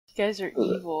You guys are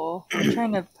evil. I'm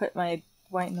trying to put my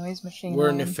white noise machine We're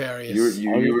on. nefarious.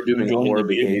 You were doing poor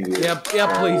behavior. Yeah,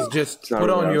 please just It's not put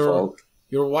really on our fault.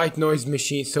 your white noise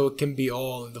machine so it can be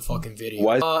all in the fucking video.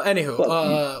 Why-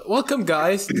 Welcome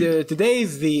guys. Today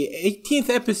is the 18th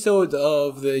episode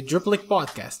of the Driplic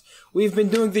podcast. We've been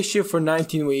doing this shit for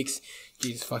 19 weeks.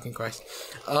 Jesus fucking Christ.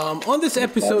 On this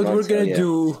episode, we're gonna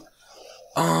do,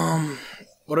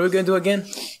 what are we gonna do again?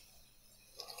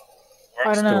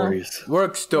 I don't know. Stories.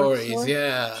 Work stories,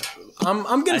 yeah.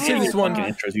 I'm gonna say this one.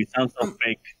 Intros. You sound so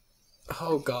fake.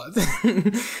 Oh god.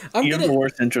 You have the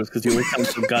worst intros because you always sound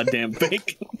so goddamn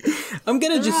fake. I'm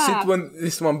gonna just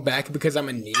this one back because I'm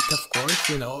a neat, of course.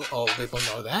 You know, all people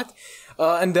know that.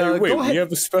 Wait, go ahead. we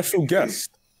have a special guest.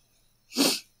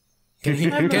 Can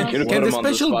the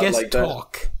special guest like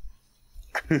talk?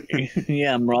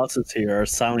 Yeah, Ross is here, our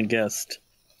silent guest,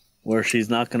 where she's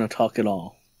not gonna talk at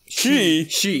all.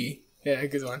 She. Yeah,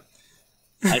 good one.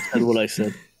 I said what I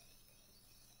said.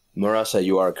 Marasa,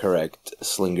 you are correct.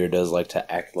 Slinger does like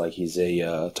to act like he's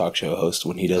a talk show host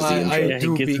when he does the intro. I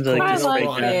do be like I this like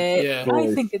fake it. Yeah.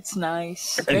 I think it's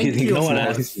nice. Thank you. No one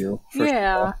asked you.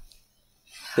 Yeah.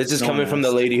 This is No coming one from the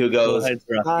asked. lady who goes, Go ahead,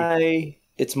 Rocky. "Hi,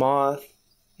 it's Moth.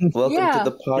 Welcome Yeah.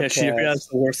 to the podcast." Yeah, she has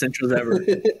the worst intros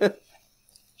ever.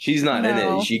 She's not in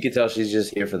No. it. She could tell she's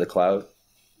just here for the cloud.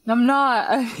 I'm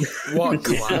not. What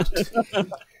clout?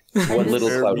 What little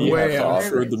cloud we Way have to off.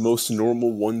 offer. For the most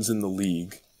normal ones in the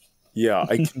league. Yeah,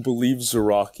 I can believe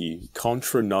Zaraki.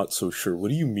 Contra, not so sure. What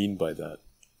do you mean by that?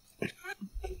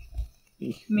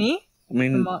 Me? I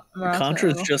mean, Marasa, Contra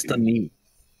is no. just a meme.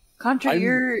 Contra,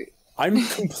 I'm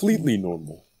completely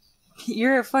normal.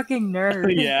 you're a fucking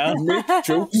nerd. Yeah. Make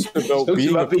jokes about Jokes being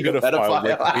about a being a pedophile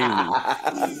like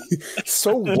pedophile. Haley.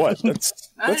 So what?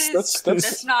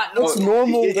 That's not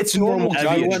normal. It's That's normal to be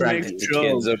Everyone attracted makes to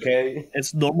kids, jokes. okay?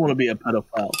 It's normal to be a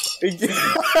pedophile.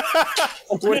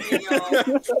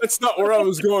 That's not where I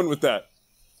was going with that.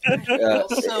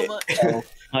 so much.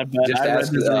 My bad. Just I read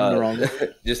ask, this name wrong.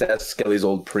 just ask Skelly's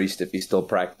old priest if he still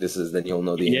practices, then you'll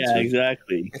know the Yeah, answer.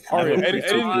 exactly. All right,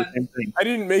 I I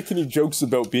didn't make any jokes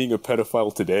about being a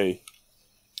pedophile today.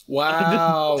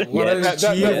 Wow, what a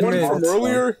That one from achievement.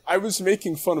 earlier, I was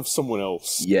making fun of someone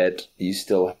else. Yet you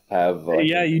still have.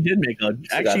 Yeah, you did make a.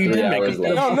 Actually, you got did 3 make hours a.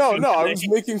 left. No. I was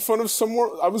making fun of someone.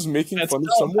 I was making That's fun of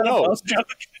not a someone pedophile else. joke.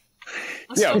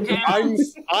 Yeah,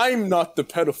 I'm not the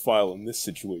pedophile in this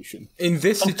situation. In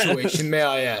this situation, may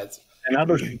I add? In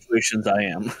other situations, I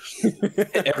am.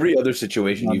 Every other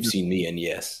situation you've seen me in,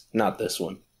 yes. Not this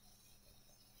one.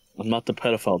 I'm not the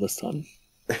pedophile this time.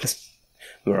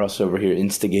 We're also over here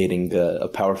instigating a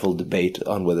powerful debate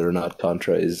on whether or not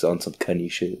Contra is on some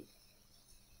cunny shit.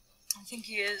 I think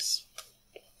he is.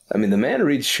 I mean, the man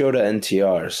reads Shota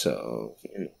NTR, so...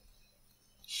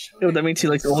 Yeah, but that means he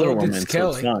likes older So did women. So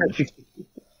Skelly. it's fine.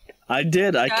 I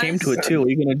did. I came to it too. What are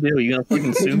you gonna do? You gonna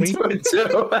fucking sue me?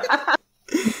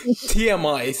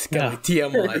 TMI, Skelly,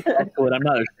 TMI. Do it. I'm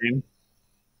not ashamed.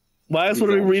 Why else would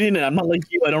I be reading it? I'm not like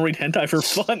you. I don't read hentai for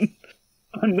fun.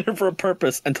 I'm there for a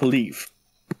purpose and to leave.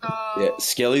 Yeah,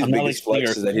 Skelly's I'm not biggest like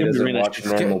flex Slinger. is that he I'm doesn't really watch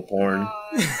not- normal porn.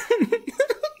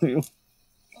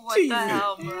 What the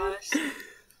hell, Brush?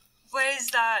 What is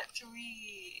that to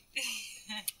read?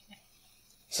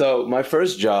 So, my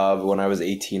first job when I was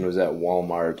 18 was at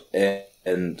Walmart,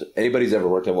 and anybody's ever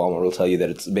worked at Walmart will tell you that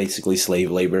it's basically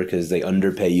slave labor because they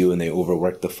underpay you and they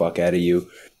overwork the fuck out of you.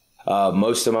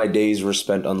 Most of my days were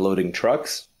spent unloading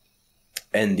trucks,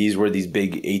 and these were these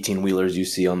big 18-wheelers you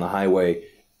see on the highway,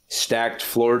 stacked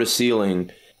floor to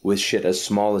ceiling with shit as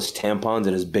small as tampons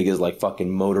and as big as like fucking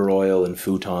motor oil and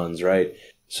futons, right?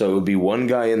 So it would be one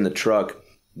guy in the truck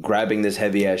grabbing this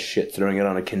heavy-ass shit, throwing it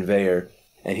on a conveyor,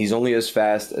 and he's only as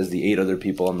fast as the 8 other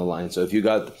people on the line. So if you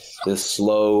got this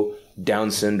slow, Down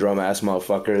syndrome-ass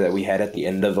motherfucker that we had at the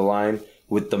end of the line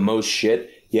with the most shit,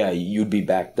 yeah, you'd be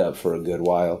backed up for a good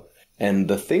while. And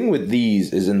the thing with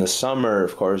these is in the summer,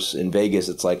 of course, in Vegas,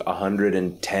 it's like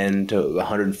 110 to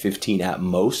 115 at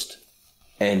most.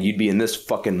 And you'd be in this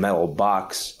fucking metal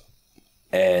box,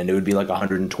 and it would be like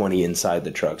 120 inside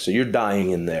the truck. So you're dying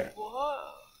in there.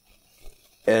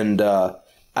 And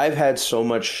I've had so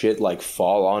much shit like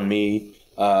fall on me.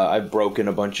 I've broken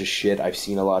a bunch of shit. I've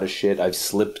seen a lot of shit. I've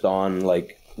slipped on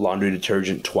like laundry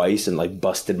detergent twice and like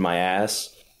busted my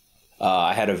ass.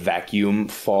 I had a vacuum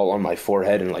fall on my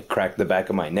forehead and like crack the back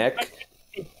of my neck.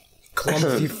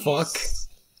 Clumsy fuck.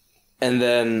 And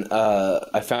then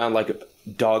I found like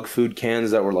dog food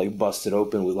cans that were like busted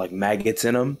open with like maggots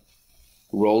in them.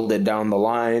 Rolled it down the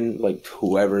line. Like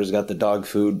whoever's got the dog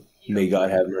food, may God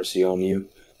have mercy on you.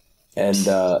 And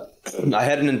I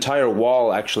had an entire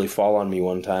wall actually fall on me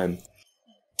one time.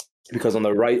 because on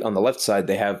the left side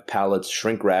they have pallets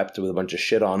shrink wrapped with a bunch of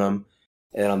shit on them,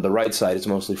 and on the right side it's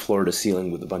mostly floor to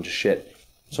ceiling with a bunch of shit.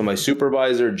 So my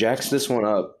supervisor jacks this one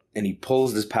up and he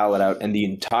pulls this pallet out, and the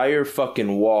entire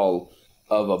fucking wall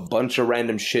of a bunch of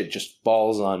random shit just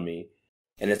falls on me.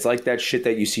 And it's like that shit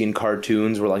that you see in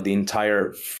cartoons where like the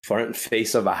entire front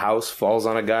face of a house falls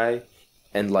on a guy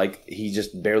and like he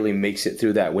just barely makes it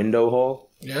through that window hole.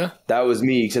 Yeah. That was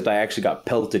me, except I actually got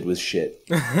pelted with shit.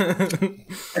 And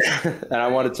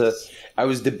I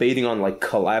was debating on like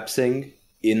collapsing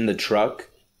in the truck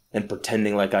and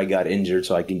pretending like I got injured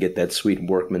so I can get that sweet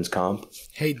workman's comp.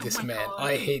 Hate this man. God.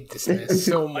 I hate this man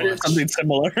so much. Something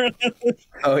similar.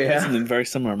 Oh yeah, something very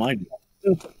similar to mine.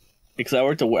 Because I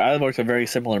worked a very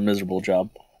similar miserable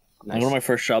job. Nice. One of my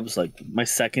first jobs, like my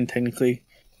second technically,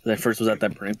 because I first was at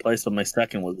that printing place, but my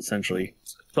second was essentially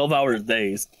 12-hour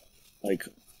days, like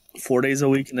 4 days a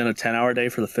week, and then a 10-hour day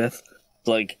for the fifth.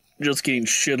 Like just getting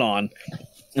shit on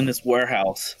in this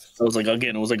warehouse. So it was like,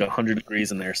 again, it was like 100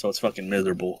 degrees in there, so it's fucking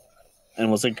miserable. And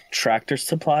it was like Tractor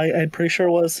Supply, I'm pretty sure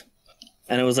it was.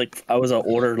 And it was like I was an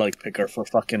order like picker for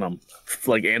fucking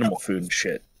like animal food and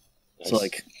shit. Nice. So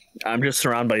like I'm just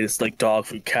surrounded by this like dog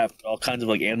food, cat, all kinds of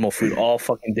like animal food all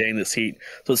fucking day in this heat.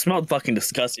 So it smelled fucking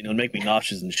disgusting. It would make me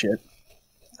nauseous and shit.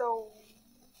 No.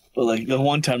 But like the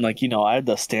one time, like, you know, I had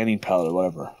the standing pallet or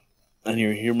whatever, and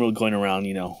you're going around,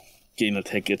 you know, getting the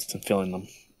tickets and filling them.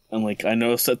 And like I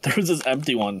noticed that there was this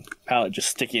empty one pallet just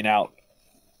sticking out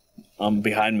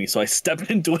behind me, so I stepped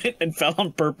into it and fell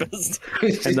on purpose.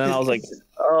 And then I was like,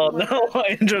 "Oh no!"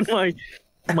 I injured my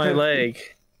leg.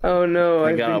 Oh no!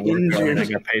 I got injured and I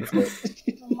got paid for it.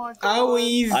 Oh my God.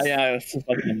 Owies.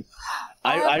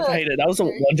 I paid it. That was the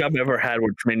one job I ever had,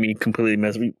 which made me completely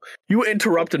miserable. You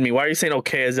interrupted me. Why are you saying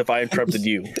okay as if I interrupted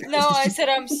you? No, I said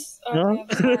I'm sorry.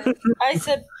 I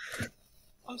said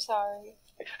I'm sorry.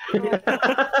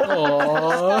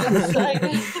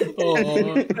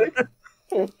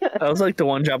 That was like the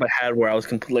one job I had where I was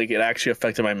completely, like, it actually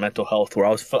affected my mental health, where I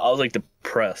was like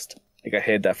depressed. Like I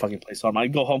hated that fucking place. So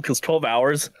I'd go home because 12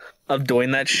 hours of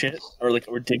doing that shit, or like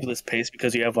a ridiculous pace,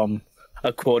 because you have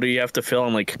a quota you have to fill,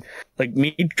 and like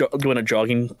me doing a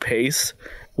jogging pace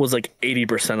was like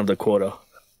 80% of the quota.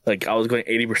 Like I was going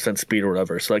 80% speed or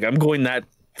whatever. So like I'm going that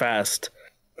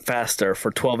faster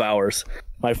for 12 hours.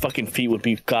 My fucking feet would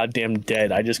be goddamn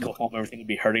dead. I'd just go home, everything would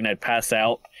be hurting, I'd pass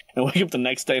out and wake up the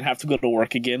next day and have to go to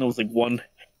work again. It was like one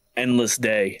endless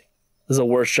day. This is the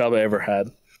worst job I ever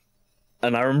had.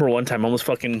 And I remember one time I was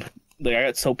fucking, like, I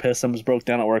got so pissed I was broke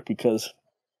down at work because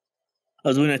I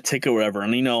was doing a ticket or whatever,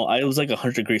 and you know, I was like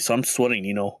 100 degrees, so I'm sweating,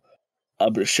 you know,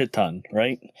 a shit ton,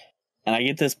 right? And I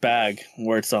get this bag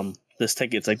where it's this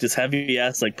ticket, it's like this heavy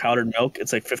ass like powdered milk,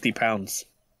 it's like 50 pounds.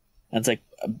 And it's like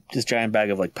this giant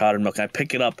bag of like powdered milk. And I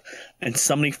pick it up, and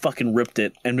somebody fucking ripped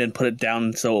it and then put it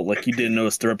down so like you didn't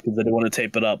notice the rip because they didn't want to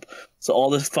tape it up. So all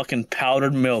this fucking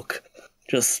powdered milk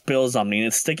just spills on me, and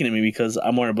it's sticking to me because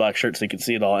I'm wearing a black shirt so you can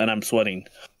see it all, and I'm sweating.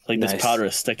 Like nice. This powder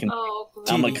is sticking. Oh,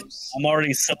 I'm like, I'm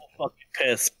already so fucking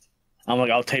pissed. I'm like,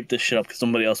 I'll tape this shit up because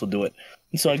somebody else will do it.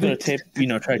 And so I go to tape, you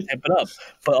know, try to tape it up,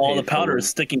 but all the powder is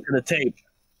sticking to the tape.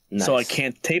 Nice. So I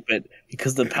can't tape it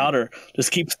because the powder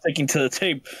just keeps sticking to the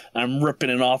tape. I'm ripping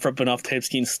off tapes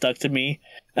getting stuck to me.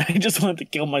 I just wanted to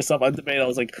kill myself. I debated. I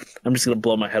was like, I'm just going to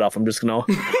blow my head off. I'm just going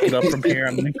to get up from here.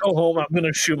 I'm going to go home. I'm going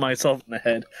to shoot myself in the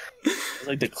head. It's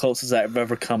like the closest I've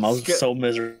ever come. I was so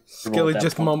miserable. Skilly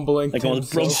just point. Mumbling. Like I was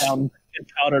broke down in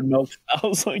powdered milk. I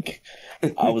was like,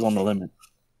 I was on the limit.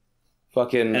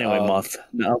 Fucking. Anyway, Moth,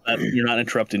 now that you're not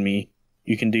interrupting me,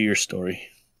 you can do your story.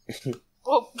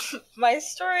 Well, my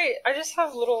story, I just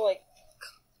have little, like,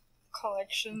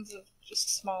 collections of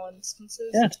just small instances.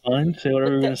 Yeah, it's fine. Say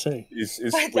whatever you're going to say.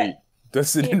 Wait,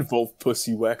 does it involve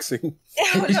pussy waxing?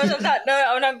 No,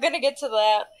 I'm not going to get to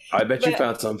that. I bet you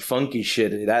found some funky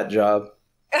shit at that job.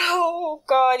 Oh,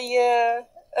 God, yeah.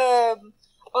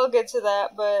 I'll get to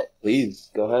that, but...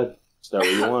 Please, go ahead. Start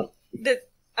what you want.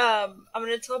 I'm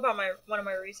going to tell about one of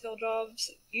my retail jobs.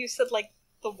 You said, like,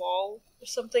 the wall or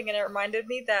something, and it reminded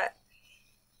me that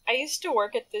I used to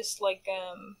work at this, like,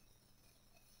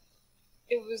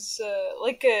 it was,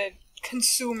 like a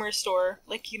consumer store.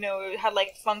 Like, you know, it had,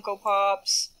 like, Funko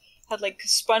Pops, had, like,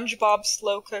 SpongeBob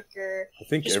slow cooker. I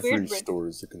think every store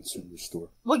is a consumer store.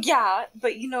 Well, yeah,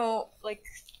 but, you know, like,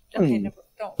 okay, no,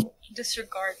 don't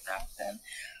disregard that then.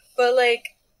 But,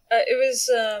 like, it's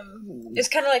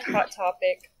kind of like Hot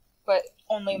Topic, but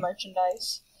only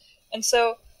merchandise. And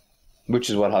so...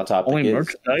 Which is what Hot Topic only is.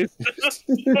 Merchandise?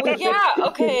 Well, yeah,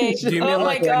 okay. Do you mean my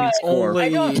like God. only I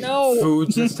don't know.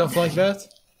 foods and stuff like that?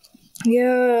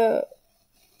 Yeah.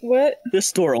 What? This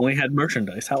store only had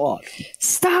merchandise. How odd.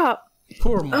 Stop!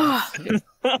 Poor mom.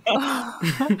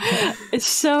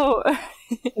 so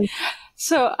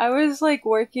so I was like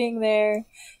working there,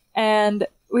 and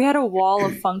we had a wall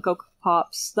of Funko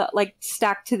Pops that like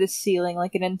stacked to the ceiling,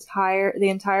 like the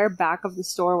entire back of the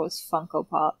store was Funko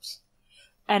Pops.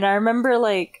 And I remember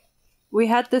like we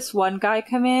had this one guy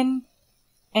come in,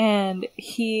 and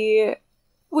he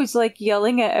was like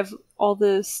yelling at all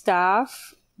the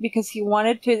staff because he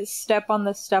wanted to step on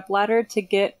the stepladder to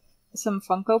get some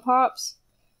Funko Pops,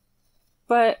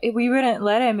 but we wouldn't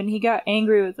let him, and he got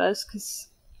angry with us because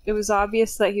it was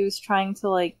obvious that he was trying to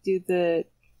like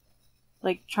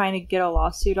trying to get a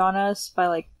lawsuit on us by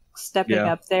like stepping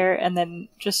up there and then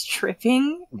just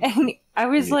tripping. And I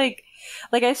was like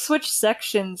I switched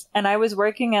sections, and I was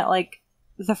working at like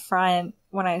the front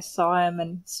when I saw him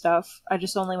and stuff. I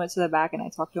just only went to the back and I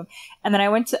talked to him, and then I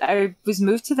was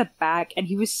moved to the back, and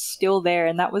he was still there,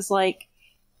 and that was like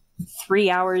 3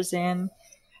 hours in.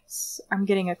 I'm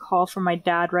getting a call from my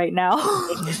dad right now.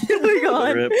 Oh my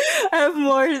god. Rip.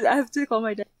 I have to call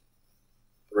my dad.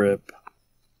 Rip.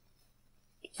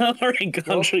 Alright,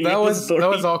 Country. That was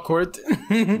awkward.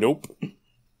 Nope.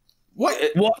 What?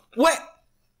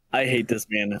 I hate this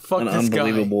man. Fuck this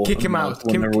guy. Kick him out.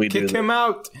 Kick him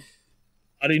out.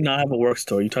 I do not have a work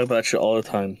story. You talk about that shit all the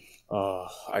time.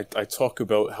 I talk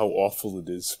about how awful it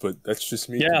is, but that's just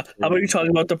me. Yeah, how about you talk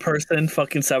about the person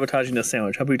fucking sabotaging the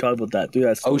sandwich? How about you talk about that? Do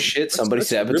that. Oh shit! Somebody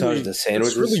sabotaged the sandwich.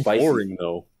 It's really boring,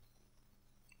 though.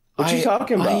 What you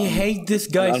talking about? I hate this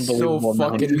guy so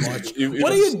fucking much.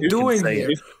 What are you doing here?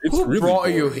 It's Who really brought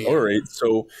boring. you here? All right,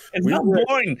 so it's not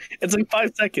boring. It's like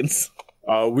 5 seconds.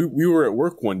 We were at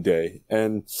work one day,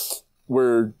 and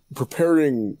we're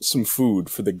preparing some food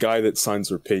for the guy that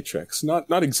signs our paychecks.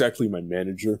 Not exactly my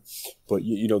manager, but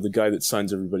you know, the guy that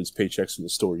signs everybody's paychecks in the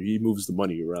store. He moves the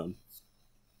money around.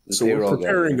 So we're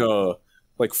preparing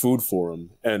like food for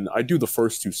him, and I do the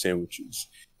first 2 sandwiches.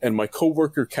 And my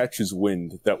coworker catches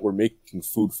wind that we're making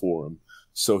food for him.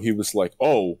 So he was like,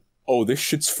 "Oh, this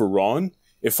shit's for Ron.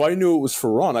 If I knew it was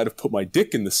for Ron, I'd have put my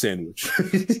dick in the sandwich."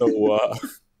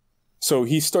 So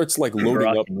he starts like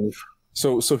loading up.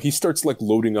 So he starts like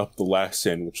loading up the last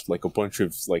sandwich, like a bunch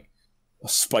of like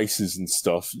spices and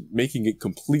stuff, making it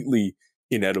completely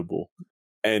inedible.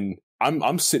 And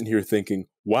I'm sitting here thinking,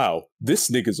 wow,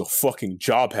 this nigga's a fucking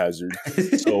job hazard.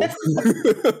 So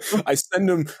I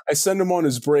send him on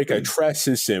his break. I trash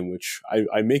his sandwich.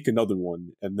 I make another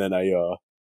one, and then I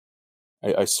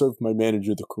served my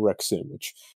manager the correct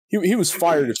sandwich. He was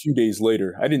fired a few days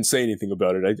later. I didn't say anything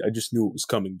about it. I just knew it was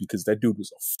coming because that dude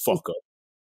was a fuck up.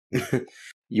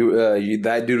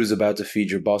 That dude was about to feed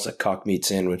your boss a cock meat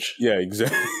sandwich. Yeah,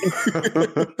 exactly.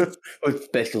 With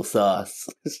special sauce.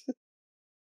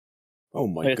 Oh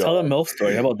my god! Tell a MILF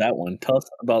story. How about that one? Tell us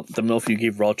about the MILF you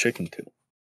gave raw chicken to.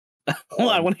 Well,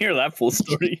 I want to hear that full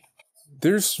story.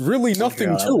 There's really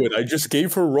nothing to it. I just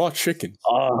gave her raw chicken.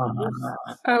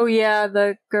 Oh yeah,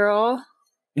 the girl.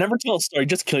 Never tell a story.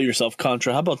 Just kill yourself,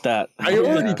 Contra. How about that? I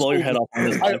already blow your head off on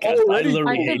this podcast. I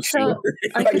literally hate you.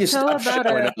 I can tell about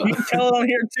it. You can tell it on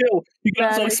here too. You can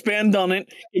also expand on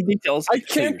it. Details. I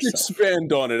can't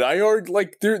expand on it. I already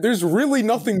like there's really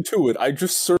nothing to it. I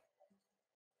just serve.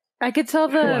 I could tell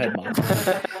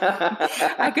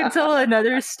I could tell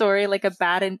another story, like a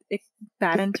bad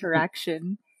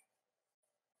interaction.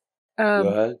 Go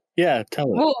ahead. Yeah, tell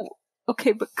it. Well,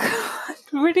 okay, but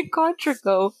where did Contra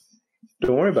go?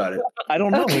 Don't worry about it. I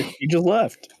don't know. Okay. He just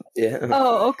left. Yeah.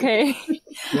 Oh, okay.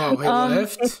 Wow, he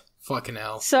left? Fucking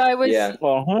hell. So I was. Yeah.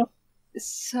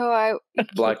 So I.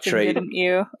 Black trade. Didn't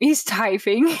you? He's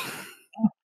typing.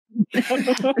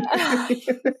 I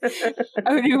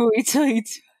would wait till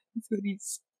he's.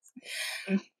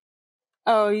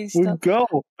 Oh, he's. We go.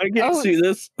 I can't see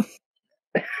this.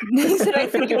 He said, I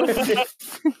think it was.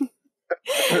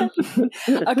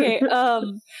 Okay.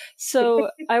 So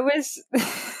I was.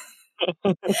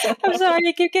 I'm sorry,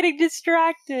 I keep getting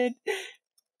distracted.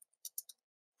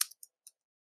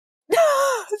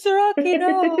 Zaraki,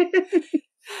 no.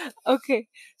 Okay,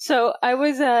 so I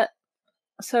was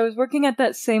working at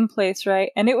that same place, right?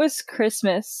 And it was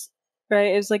Christmas,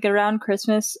 right? It was like around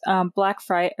Christmas, Black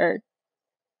Friday,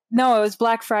 no, it was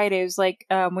Black Friday. It was like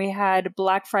we had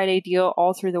Black Friday deal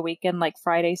all through the weekend, like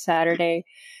Friday, Saturday,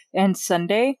 and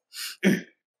Sunday,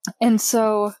 and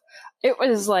so. It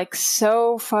was like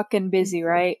so fucking busy,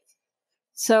 right?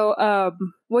 So,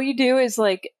 what you do is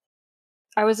like,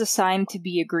 I was assigned to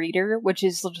be a greeter, which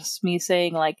is just me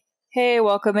saying like, "Hey,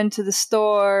 welcome into the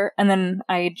store," and then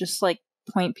I just like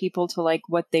point people to like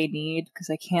what they need because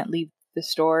I can't leave the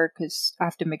store because I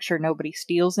have to make sure nobody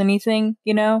steals anything,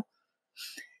 you know.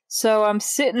 So I'm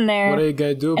sitting there. What are you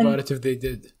gonna do about it if they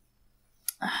did?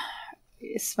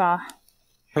 Sma.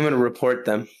 I'm gonna report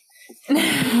them.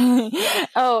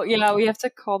 Oh yeah, we have to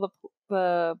call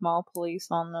the mall police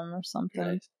on them or something.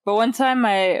 Nice. But one time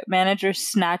my manager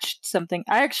snatched something.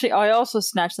 I also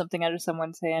snatched something out of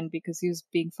someone's hand because he was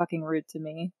being fucking rude to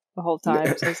me the whole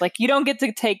time. So I was like, you don't get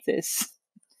to take this.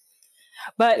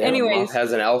 But Yeah, anyways, Moth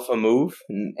has an alpha move,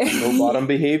 no bottom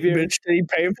behavior. Bitch, did he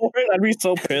pay for it? I'd be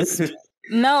so pissed.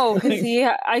 no, because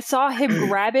I saw him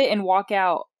grab it and walk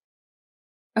out.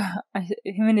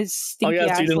 Him and his stinky Oh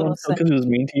yeah, ass so you didn't little want to son. because he was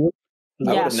mean to you?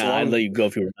 Yeah. Nah, I'd let you go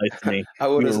if you were nice to me. I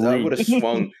would You were rude. have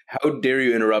swung. How dare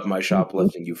you interrupt my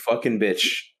shoplifting, you fucking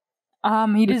bitch!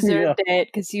 He deserved it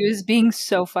because he was being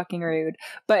so fucking rude.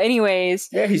 But anyways,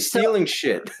 Yeah, he's stealing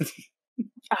shit.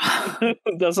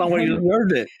 That's not why you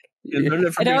deserved it. You deserved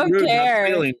it for I being don't rude, not care.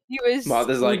 stealing. He was. Moth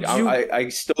is like, I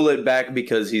stole it back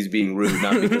because he's being rude,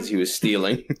 not because he was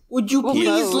stealing. Would you Well, please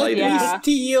both, let yeah. me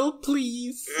steal,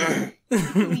 please?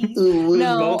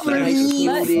 No,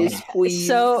 please.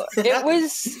 so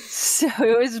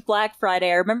it was Black Friday.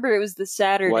 I remember it was the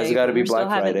Saturday. Why's it got to but be we're still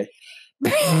Black Friday?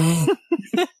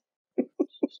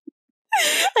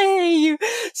 I hate you.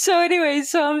 So anyway,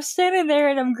 so I'm standing there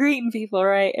and I'm greeting people,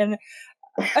 right? And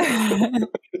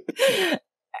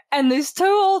and these two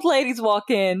old ladies walk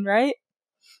in, right?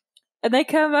 And they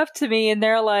come up to me and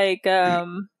they're like,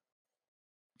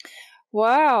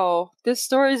 wow, this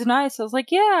store is nice. I was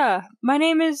like, yeah, my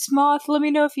name is Moth. Let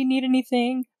me know if you need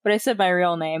anything. But I said my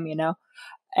real name, you know.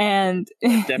 And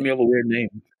Damn, you have a weird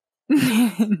name.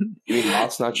 You mean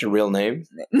Moth's not your real name?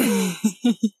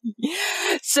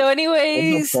 So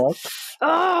anyways, What the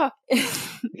fuck?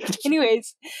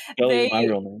 anyways, Kelly is they my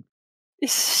real name.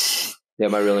 Yeah,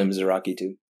 my real name is Iraqi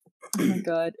too. Oh my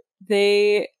god.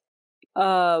 They're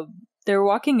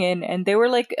walking in and they were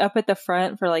like up at the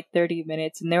front for like 30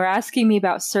 minutes and they were asking me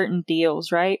about certain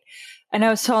deals, right? And I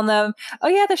was telling them, oh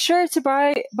yeah, the shirts to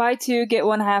buy two, get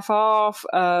one half off.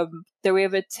 There we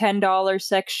have a $10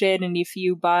 section and if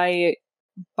you buy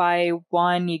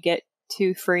one, you get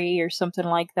two free or something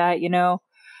like that, you know?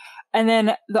 And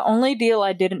then the only deal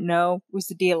I didn't know was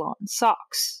the deal on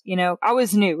socks. You know, I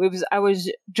was new. I was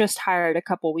just hired a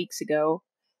couple weeks ago,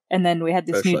 and then we had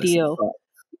this new deal.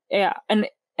 Yeah, and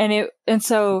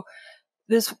so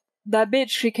that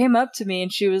bitch, she came up to me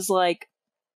and she was like,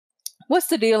 "What's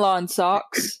the deal on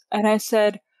socks?" And I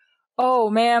said, "Oh,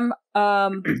 ma'am,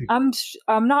 I'm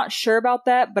not sure about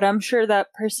that, but I'm sure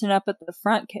that person up at the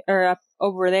front or up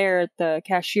over there at the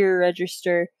cashier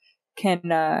register can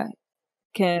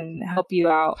help you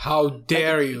out." How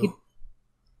dare you?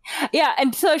 Yeah,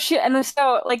 and so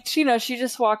like, you know, she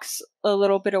just walks a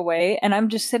little bit away and I'm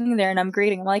just sitting there and I'm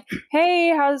greeting. I'm like,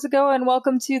 hey, how's it going?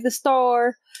 Welcome to the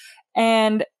store.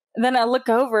 And then I look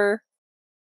over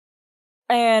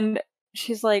and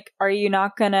she's like, are you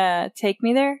not gonna take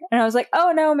me there? And I was like,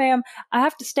 oh no, ma'am, I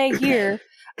have to stay here.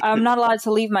 I'm not allowed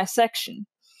to leave my section.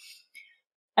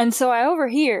 And so I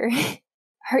overhear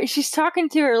she's talking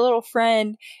to her little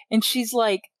friend and she's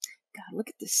like, God, look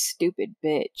at this stupid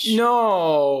bitch.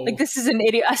 No. Like, this is an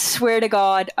idiot. I swear to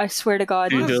God. What a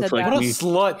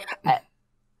slut.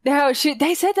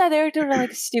 They said that. They're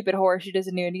like, stupid whore. She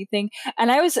doesn't do anything. And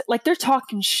I was like, they're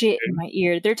talking shit in my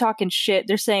ear. They're talking shit.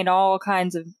 They're saying all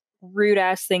kinds of rude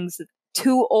ass things that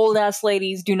two old ass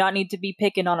ladies do not need to be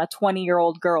picking on a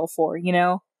 20-year-old girl for, you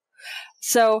know?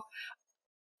 So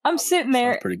I'm sitting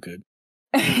there. Sounds pretty good.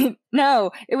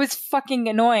 No, it was fucking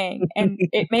annoying and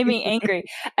it made me angry.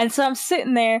 And so I'm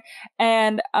sitting there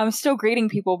and I'm still greeting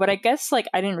people, but I guess like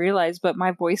I didn't realize, but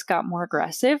my voice got more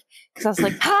aggressive because I was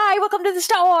like, hi, welcome to the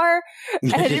store.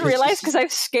 And I didn't realize because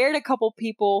I've scared a couple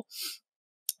people.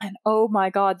 And oh my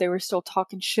God, they were still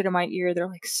talking shit in my ear. They're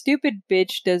like, stupid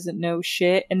bitch doesn't know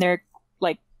shit. And they're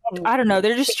like, I don't know,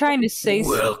 they're just trying to say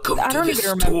welcome I don't to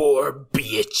even the store,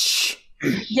 bitch.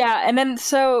 Yeah, and then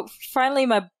so finally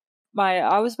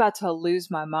I was about to lose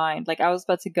my mind. Like, I was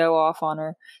about to go off on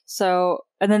her. So,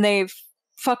 and then they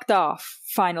fucked off,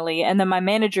 finally. And then my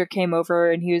manager came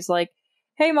over and he was like,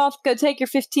 hey, Moth, go take your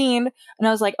 15. And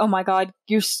I was like, oh my God,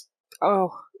 those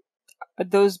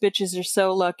bitches are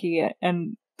so lucky.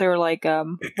 And they were like,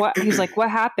 what? He's like,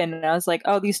 what happened? And I was like,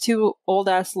 oh, these two old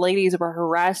ass ladies were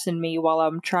harassing me while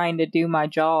I'm trying to do my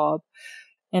job.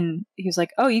 And he was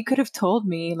like, oh, you could have told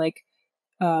me, like,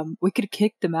 we could have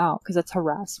kicked them out because that's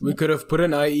harassment. We could have put an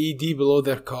IED below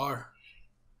their car.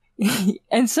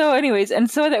 And so anyways,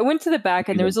 I went to the back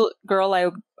and there was a girl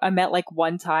I met like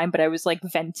one time, but I was like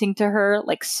venting to her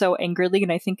like so angrily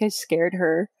and I think I scared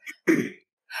her. I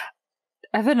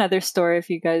have another story if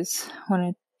you guys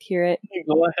want to hear it.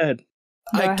 Go ahead.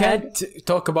 I can't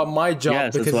talk about my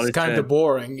job because it's kind of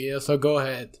boring. Yeah, so go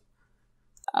ahead.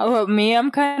 Oh, me?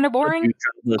 I'm kind of boring.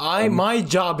 My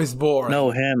job is boring.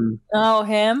 No, him. Oh,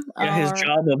 him? Yeah, his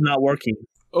job of not working.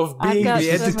 Of being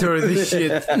the editor of this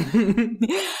shit.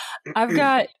 I've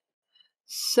got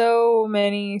so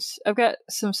many. I've got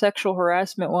some sexual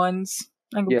harassment ones.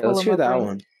 Let's hear that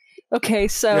one. Okay,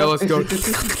 so Yeah, let's go.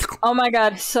 oh my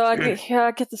god! So I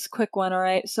get this quick one. All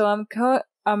right, so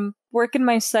I'm working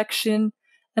my section,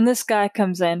 and this guy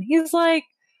comes in. He's like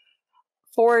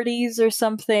 40s or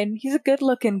something. He's a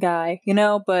good-looking guy,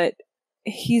 but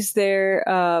he's there,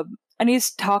 and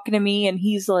he's talking to me, and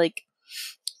he's like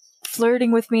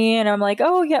flirting with me, and I'm like,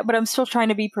 oh yeah, but I'm still trying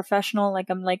to be professional. Like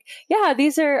I'm like, yeah,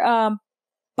 these are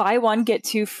buy one get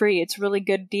two free. It's a really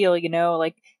good deal,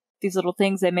 like these little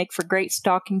things they make for great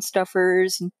stocking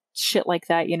stuffers and shit like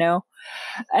that,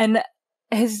 And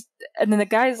then the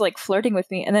guy's like flirting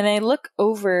with me, and then I look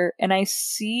over and I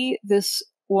see this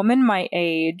woman my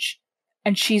age,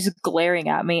 and she's glaring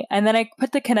at me, and then I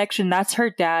put the connection. That's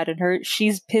her dad, and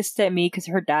she's pissed at me because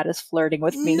her dad is flirting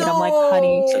with me, and I'm like,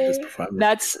 honey,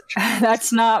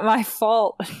 that's not my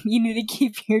fault. You need to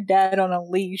keep your dad on a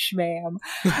leash, ma'am.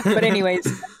 But anyways,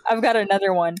 I've got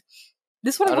another one.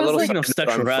 This one was like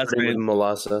sexual harassment with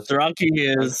Melassa. Zaraki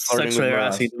is sexually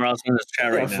harassing Marasa in this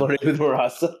chat right now. Flirting with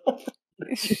Marasa.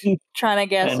 Trying to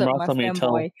guess up my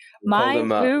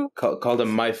femboy. Called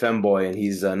him my femboy, and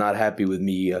he's not happy with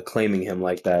me claiming him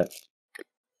like that.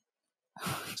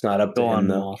 It's not up to him,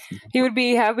 though. He would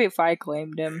be happy if I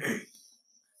claimed him.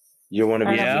 You're one of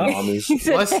his mommies.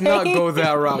 Let's not go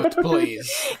that route,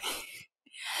 please.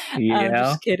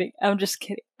 Yeah. I'm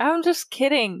just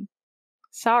kidding.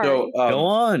 Sorry. So, go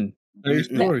on.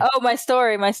 My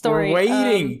story. We're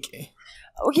waiting.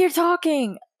 You're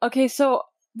talking. Okay, so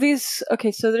this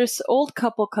old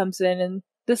couple comes in, and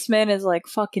this man is like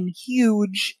fucking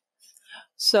huge.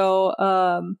 So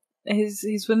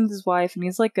he's with his wife, and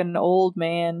he's like an old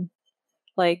man,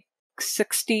 like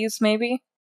 60s maybe.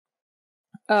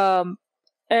 And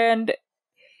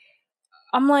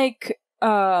I'm like,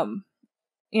 I'm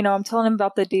telling him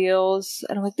about the deals,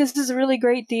 and I'm like, this is a really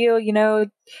great deal,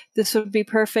 this would be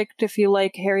perfect if you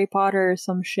like Harry Potter or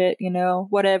some shit,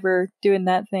 whatever, doing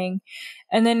that thing.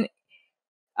 And then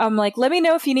I'm like, let me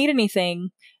know if you need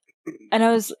anything. And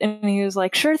he was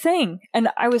like, sure thing. And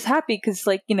I was happy because,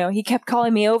 like, he kept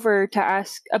calling me over to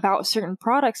ask about certain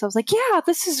products. I was like, yeah,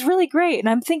 this is really great. And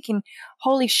I'm thinking,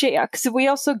 holy shit, yeah, because we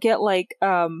also get like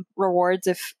rewards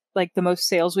if like the most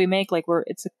sales we make, like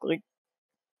it's like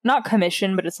not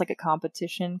commission, but it's like a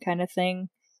competition kind of thing,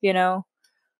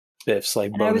 Biffs,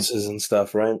 like bonuses and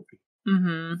stuff, right?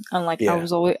 Mm-hmm. And like, yeah. I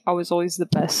was always the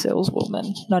best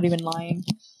saleswoman, not even lying.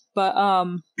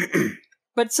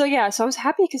 But so yeah, so I was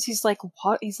happy because he's like,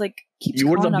 what? He's like, keeps. You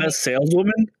were the best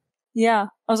saleswoman? Yeah,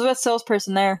 I was the best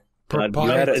salesperson there.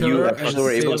 You actually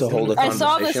were able to hold a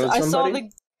conversation with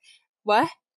somebody? What?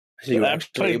 So you were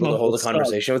actually able to hold a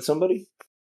conversation with somebody?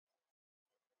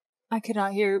 I could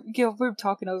not hear. We were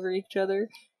talking over each other.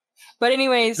 But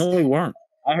anyways. No, we weren't.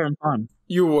 I heard fun.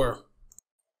 You were.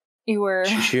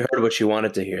 She heard what she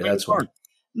wanted to hear. That's why.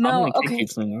 No, okay.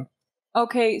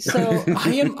 Okay, so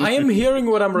I am hearing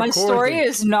what I'm recording. My story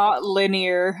is not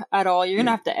linear at all. You're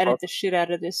gonna have to edit the shit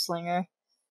out of this, Slinger.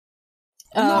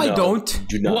 No, I don't.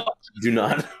 Do not.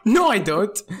 No, I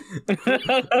don't.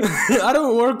 I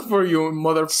don't work for you,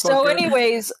 motherfucker. So,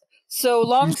 anyways,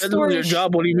 long story. Your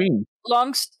job? What do you mean?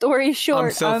 Long story short,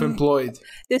 I'm self-employed.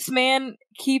 This man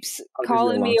keeps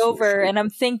calling me over, and I'm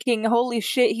thinking, holy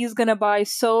shit, he's gonna buy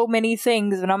so many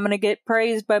things, and I'm gonna get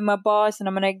praised by my boss, and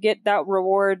I'm gonna get that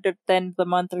reward at the end of the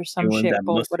month or some shit,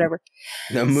 whatever.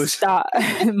 Stop.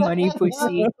 Money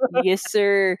pussy. Yes,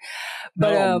 sir.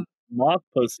 But moth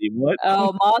pussy. What?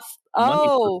 Oh, moth.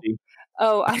 Oh.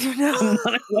 Oh, I don't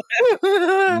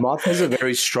know. Moth has a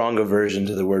very strong aversion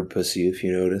to the word pussy, if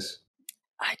you notice.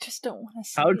 I just don't want to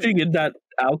say How'd you get that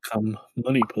outcome?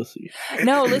 Money pussy.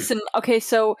 No, listen. Okay,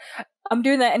 so I'm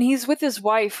doing that, and he's with his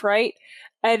wife, right?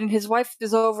 And his wife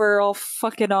is over all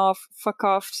fuck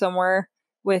off somewhere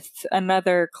with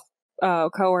another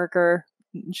coworker.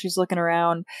 She's looking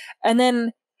around. And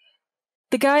then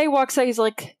the guy walks out, he's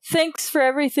like, thanks for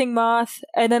everything, Moth.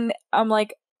 And then I'm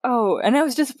like, oh, and I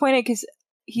was disappointed because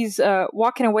he's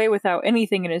walking away without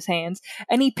anything in his hands,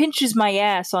 and he pinches my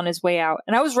ass on his way out.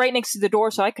 And I was right next to the door,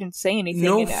 so I couldn't say anything.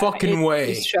 No fucking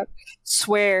way.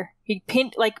 Swear, he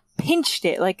pinched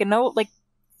it,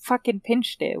 fucking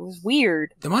pinched it. It was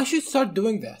weird. Then I should start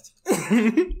doing that.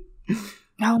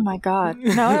 Oh my god!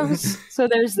 No, so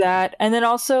there's that, and then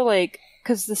also like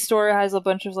because the store has a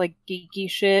bunch of like geeky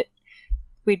shit,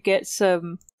 we'd get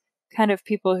some kind of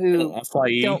people who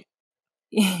FYE. Don't.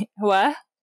 What?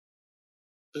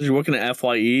 You're working at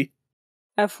FYE?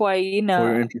 FYE, For your no.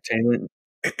 entertainment.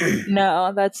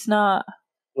 No, that's not.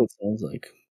 What it sounds like.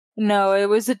 No, it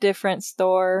was a different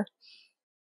store.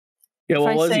 Yeah, If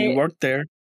what I was it? say- You worked there.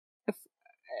 You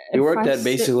if worked I at say-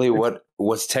 basically what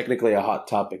was technically a Hot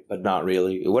Topic, but not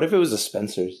really. What if it was a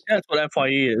Spencer's? Yeah, that's what FYE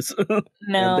is. I'm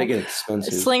No. thinking it's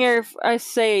Spencer's. Slinger, if I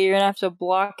say you're gonna have to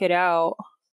block it out.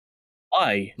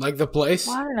 Why? Like the place?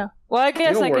 Well, I don't know. Well, I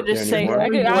guess don't I work could just there say anymore.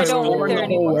 I don't Wait, work there wait,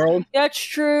 anymore. World? That's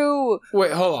true.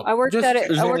 Wait, hold up. I worked Just- at it.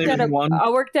 There's only one. I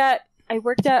worked at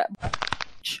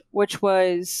which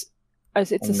was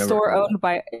it's I've a never store heard of owned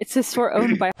by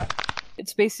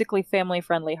it's basically family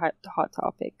friendly hot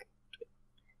topic.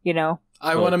 You know.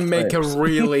 I Oh, want to make a Claire's.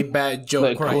 really bad joke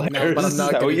Like right now, but Claire's, I'm is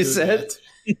not that going what to you do said?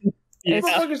 that. Yeah.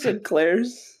 Motherfucker said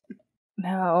Claire's.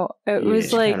 No, it Yeah, was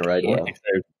she's like kinda right, yeah,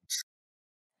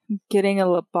 though. getting a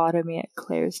lobotomy at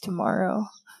Claire's tomorrow.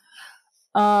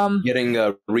 Getting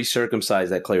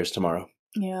recircumcised at Claire's tomorrow.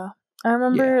 Yeah. I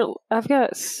remember I've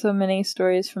got so many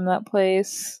stories from that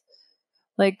place.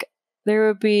 Like there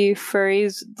would be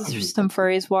furries, some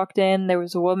furries walked in, there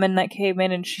was a woman that came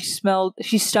in and she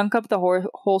stunk up the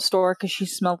whole store cuz she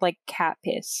smelled like cat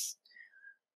piss.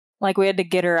 Like we had to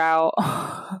get her out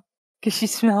cuz she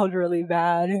smelled really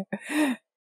bad.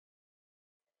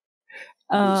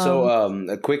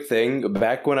 A quick thing.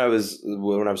 Back when I was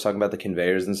talking about the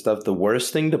conveyors and stuff, the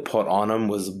worst thing to put on them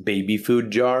was baby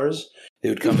food jars. They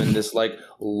would come in this like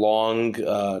long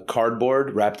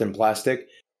cardboard wrapped in plastic,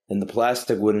 and the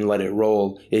plastic wouldn't let it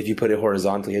roll if you put it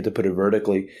horizontally. You had to put it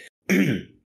vertically.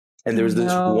 And there was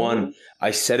this one.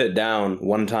 I set it down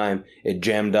one time. It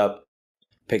jammed up.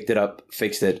 Picked it up.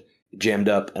 Fixed it. Jammed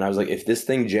up. And I was like, if this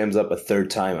thing jams up a third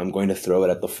time, I'm going to throw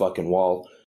it at the fucking wall.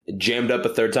 It jammed up a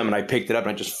third time, and I picked it up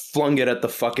and I just flung it at the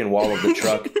fucking wall of the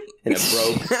truck, and it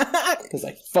broke. I was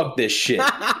like, "Fuck this shit!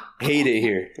 Hate it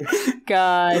here."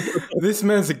 God. This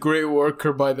man's a great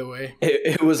worker, by the way.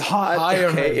 It was hot.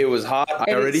 Fireman. Okay, it was hot. I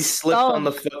It already slipped stunk. on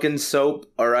the fucking soap.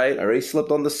 All right, I already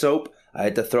slipped on the soap. I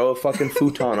had to throw a fucking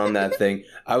futon on that thing.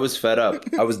 I was fed up.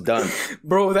 I was done.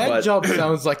 Bro, that But- job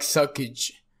sounds like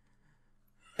suckage.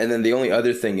 And then the only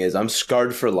other thing is, I'm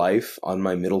scarred for life on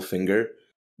my middle finger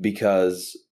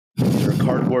because there were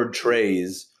cardboard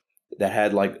trays that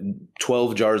had like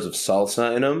 12 jars of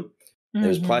salsa in them. There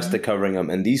was Mhm. plastic covering them,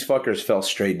 and these fuckers fell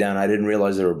straight down. I didn't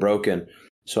realize they were broken.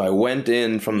 So I went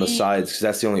in from the sides, because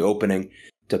that's the only opening,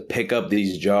 to pick up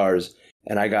these jars,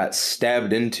 and I got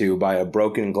stabbed into by a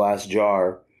broken glass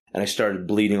jar, and I started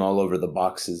bleeding all over the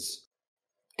boxes.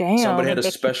 Damn. Somebody had a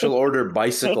special order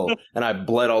bicycle, and I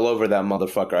bled all over that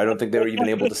motherfucker. I don't think they were even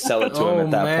able to sell it to him Oh,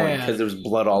 at that point, man. because there was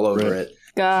blood all over it.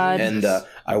 God. And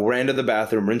I ran to the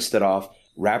bathroom, rinsed it off,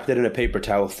 wrapped it in a paper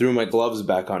towel, threw my gloves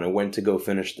back on, and went to go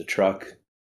finish the truck.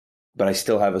 But I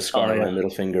still have a scar on my middle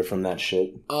finger from that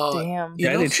shit. Damn. You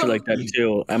Yeah, I know did shit like that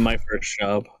too at my first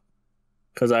job.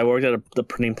 Because I worked at the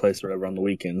printing place or whatever on the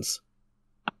weekends.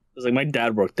 It was like my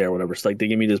dad worked there or whatever. So like they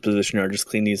gave me this position where I just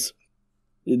clean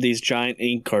these giant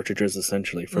ink cartridges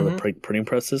essentially for the printing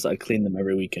presses. I clean them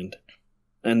every weekend.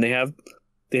 And they have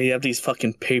these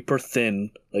fucking paper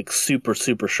thin, like super,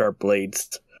 super sharp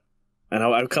blades. And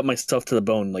I cut myself to the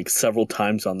bone like several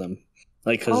times on them.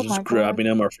 Like, because Oh my just God. grabbing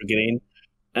them or forgetting.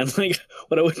 And like,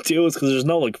 what I would do is, because there's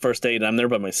no like first aid, and I'm there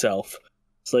by myself.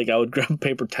 So like, I would grab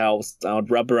paper towels, I would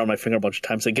wrap it around my finger a bunch of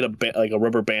times. I'd get a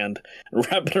rubber band and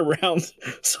wrap it around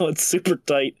so it's super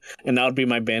tight, and that would be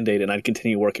my band-aid, and I'd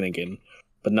continue working again.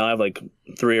 But now I have like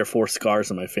 3 or 4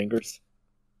 scars on my fingers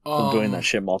from doing that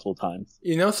shit multiple times.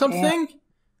 You know something?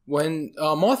 When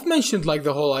Moth mentioned like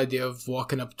the whole idea of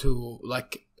walking up to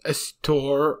like a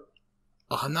store,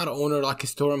 not owner, like a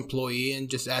store employee, and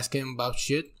just asking him about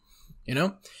shit. You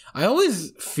know, I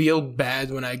always feel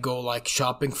bad when I go like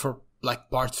shopping for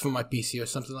like parts for my PC or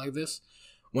something like this.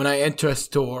 When I enter a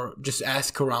store, just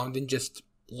ask around and just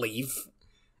leave.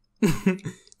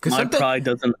 My pride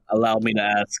doesn't allow me to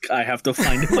ask. I have to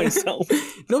find it myself.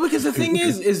 No, because the thing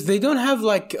is they don't have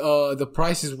like the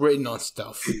prices written on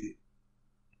stuff.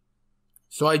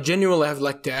 So I genuinely have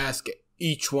like to ask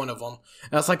each one of them.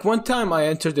 And it's like one time I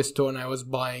entered the store and I was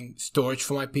buying storage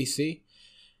for my PC.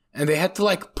 And they had to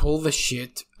like pull the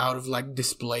shit out of like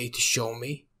display to show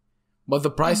me. But the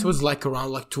price was like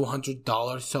around like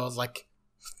 $200. So I was like,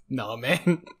 no,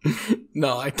 man.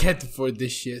 No, I can't afford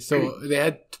this shit. So they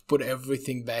had to put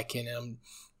everything back in, and I'm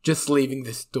just leaving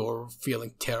the store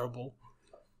feeling terrible.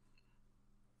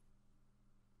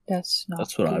 That's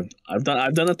what I've done.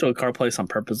 I've done it to a car place on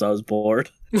purpose. I was bored.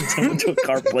 So I went to a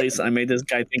car place. I made this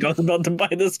guy think I was about to buy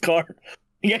this car.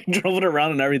 Yeah, I drove it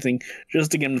around and everything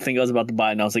just to get him to think I was about to buy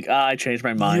it. And I was like, I changed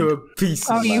my mind. You're a piece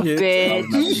Oh, of you shit.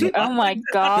 bitch. Oh my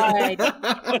god.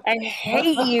 I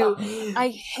hate you. I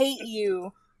hate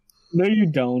you. No, you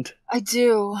don't. I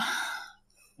do.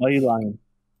 Why are you lying?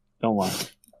 Don't lie.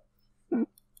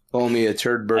 Call me a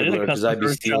turd I did a burglar because I'd be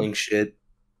customer stealing shit.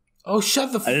 Oh,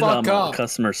 shut the I did fuck up.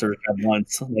 customer service at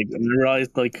once. Like, and I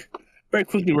realized, like, very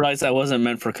quickly realized I wasn't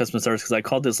meant for customer service because I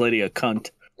called this lady a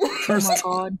cunt. First,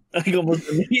 Oh my god. like, almost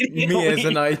immediately. Me as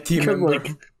an IT member. Like,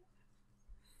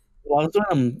 well, I was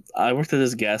doing, I worked at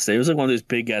this gas station. It was like one of those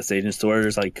big gas stations where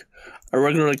there's like a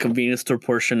regular like convenience store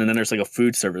portion, and then there's like a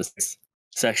food service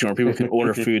section where people can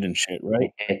order food and shit,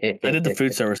 right? I did the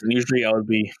food service, and usually I would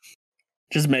be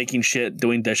just making shit,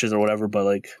 doing dishes or whatever, but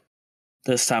like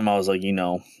this time I was like, you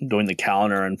know, doing the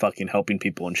counter and fucking helping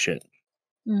people and shit.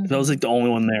 Mm-hmm. I was like the only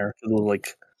one there. It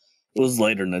was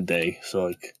later in the day, so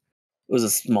like it was a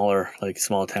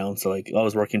small town, so like I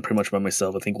was working pretty much by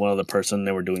myself. I think one other person,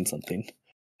 they were doing something.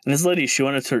 And this lady, she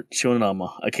wanted a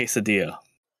quesadilla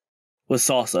with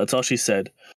salsa. That's all she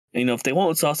said. And, you know, if they want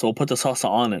with salsa, we'll put the salsa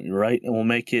on it, right? And we'll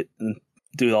make it and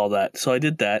do all that. So I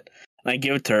did that, and I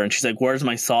gave it to her, and she's like, "Where's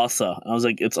my salsa?" And I was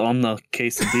like, "It's on the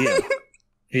quesadilla."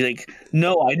 She's like,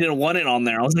 "No, I didn't want it on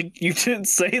there." I was like, "You didn't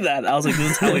say that." I was like,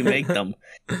 "This is how we make them."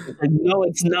 Like, "No,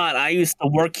 it's not. I used to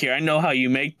work here. I know how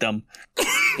you make them."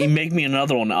 You make me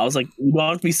another one. I was like, "You don't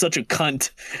have to be such a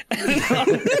cunt."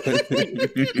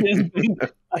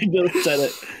 I just said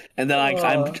it, and then I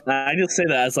just say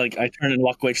that as like I turn and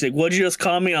walk away. She's like, "What'd you just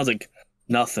call me?" I was like,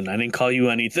 "Nothing. I didn't call you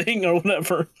anything or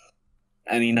whatever."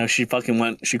 And you know, she fucking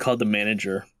went. She called the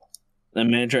manager. The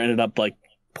manager ended up like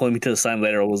pulling me to the side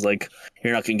later. Was like,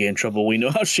 "You're not gonna get in trouble. We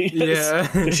know how she is." Yeah.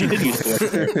 'Cause she did used to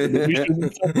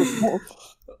work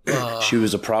there. She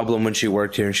was a problem when she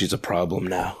worked here, and she's a problem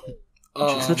now.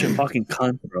 She's such a fucking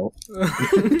cunt, bro.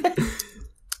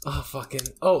 Oh, fucking.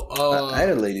 I had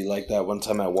a lady like that one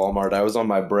time at Walmart. I was on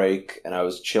my break, and I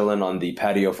was chilling on the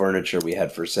patio furniture we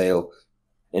had for sale.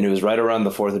 And it was right around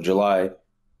the 4th of July.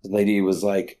 The lady was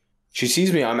like, she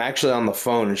sees me, I'm actually on the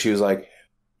phone, and she was like,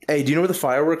 "Hey, do you know where the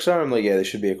fireworks are?" I'm like, "Yeah, they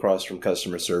should be across from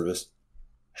customer service."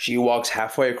 She walks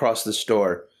halfway across the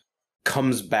store,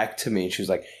 comes back to me, and she was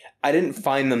like, "I didn't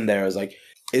find them there." I was like,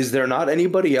 "Is there not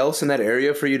anybody else in that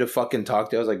area for you to fucking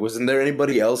talk to?" I was like, "Wasn't there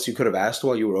anybody else you could have asked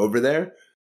while you were over there?"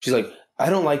 She's like, "I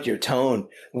don't like your tone.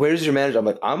 Where's your manager?" I'm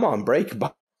like, "I'm on break,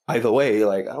 by the way.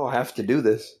 Like, I don't have to do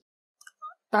this."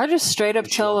 I just straight up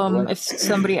tell them if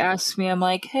somebody asks me, I'm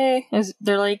like, "Hey,"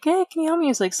 they're like, "Hey, can you help me?"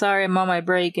 It's like, "Sorry, I'm on my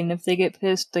break," and if they get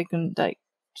pissed, they can like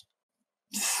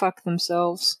fuck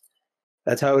themselves.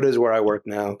 That's how it is where I work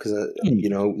now, because you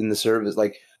know, in the service,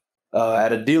 like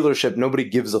at a dealership, nobody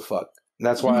gives a fuck. And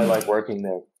that's why I like working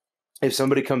there. If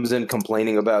somebody comes in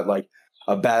complaining about like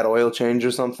a bad oil change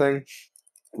or something,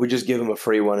 we just give them a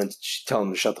free one and tell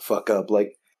them to shut the fuck up.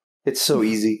 Like, it's so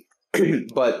easy.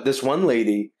 But this one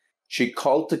lady, she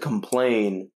called to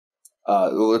complain.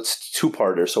 Well, it's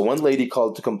two-parter. So one lady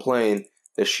called to complain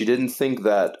that she didn't think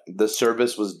that the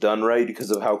service was done right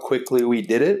because of how quickly we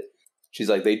did it. She's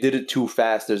like, "They did it too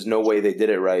fast. There's no way they did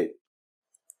it right."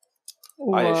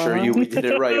 I assure you, we did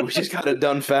it right. We just got it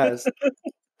done fast.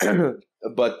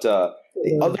 But the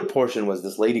other portion was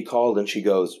this lady called and she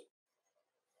goes,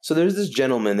 "So there's this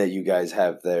gentleman that you guys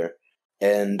have there.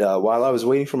 And while I was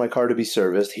waiting for my car to be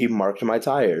serviced, he marked my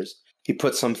tires. He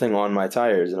put something on my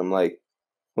tires." And I'm like,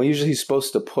 "Well, usually he's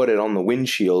supposed to put it on the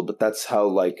windshield, but that's how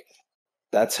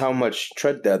much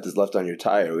tread depth is left on your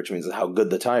tire, which means how good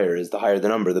the tire is. The higher the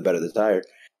number, the better the tire."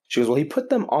 She goes, "Well, he put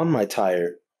them on my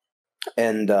tire.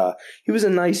 And he was a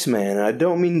nice man. And I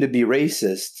don't mean to be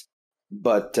racist,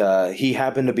 but he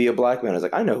happened to be a black man." I was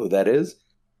like, "I know who that is."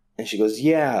 And she goes,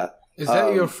 "Yeah." Is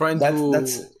that your friend who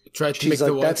tried to make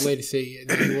the like, white lady say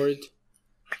the word?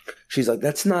 She's like,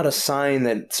 "That's not a sign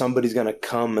that somebody's going to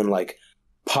come and like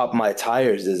pop my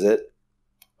tires, is it?"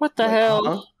 What the hell?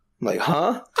 Huh? I'm like,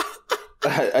 huh?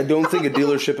 I don't think a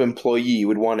dealership employee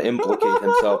would want to implicate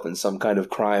himself in some kind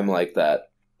of crime like that.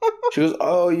 She goes,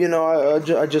 "Oh, you know,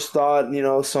 I just thought, you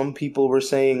know, some people were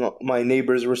saying, my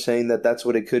neighbors were saying that that's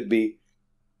what it could be."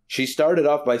 She started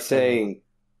off by saying,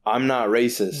 "I'm not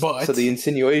racist." But... So the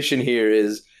insinuation here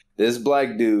is this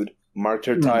black dude marked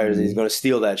her tires and he's going to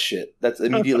steal that shit. That's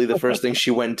immediately the first thing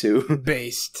she went to.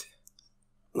 Based.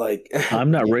 Like,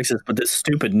 I'm not racist, but this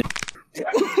stupid.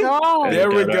 No.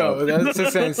 There we go. That's the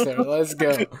censor. Let's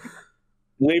go.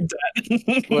 Leave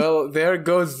that. Well, there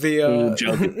goes the.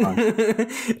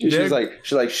 She's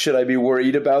like, "Should I be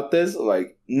worried about this?" I'm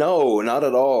like, no, not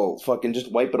at all. Fucking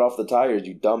just wipe it off the tires,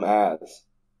 you dumb ass.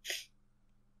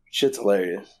 Shit's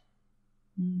hilarious.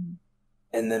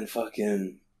 And then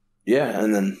fucking Yeah,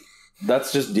 and then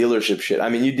that's just dealership shit. I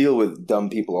mean, you deal with dumb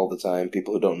people all the time,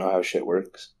 people who don't know how shit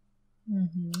works.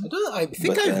 Mm-hmm. I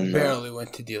think I barely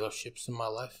went to dealerships in my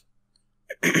life.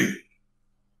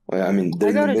 Well, I mean, in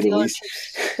the Middle East,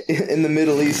 in the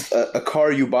Middle East, a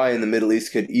car you buy in the Middle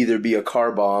East could either be a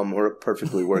car bomb or a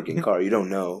perfectly working car. You don't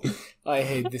know. I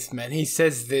hate this man. He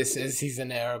says this as he's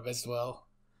an Arab as well.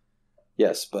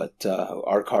 Yes, but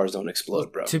our cars don't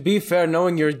explode, bro. To be fair,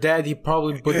 knowing your dad, he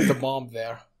probably put the bomb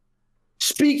there.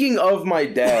 Speaking of my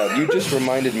dad, you just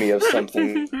reminded me of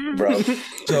something, bro.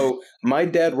 So, my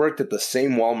dad worked at the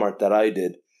same Walmart that I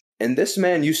did, and this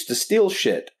man used to steal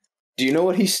shit. Do you know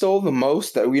what he stole the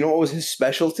most? You know what was his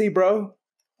specialty, bro?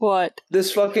 What?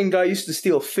 This fucking guy used to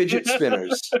steal fidget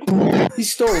spinners. He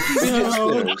stole fidget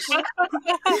spinners.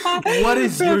 What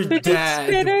is your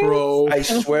dad, bro? I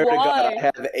swear to God, I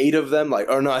have 8 of them. I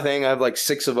think I have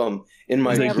 6 of them in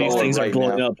my drawer these things right are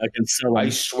blowing now. up. I can sell them. I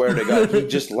swear to God, he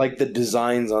just liked the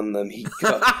designs on them.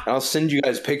 I'll send you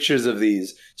guys pictures of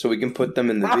these so we can put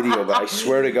them in the video. But I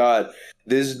swear to God,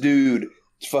 this dude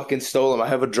fucking stole them. I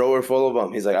have a drawer full of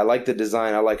them. He's like, I like the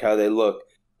design. I like how they look.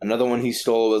 Another one he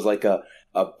stole was like a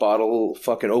bottle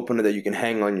fucking opener that you can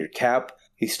hang on your cap.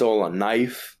 He stole a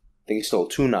knife. I think he stole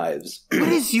 2 knives. What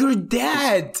is your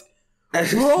dad?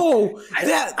 Bro,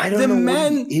 I don't the know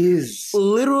man what he is.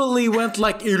 literally went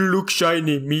like, it looks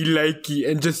shiny, me likey,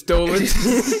 and just stole it.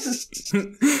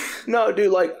 No,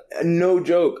 dude, no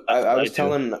joke. I was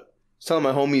telling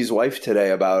my homie's wife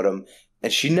today about him,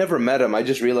 and she never met him. I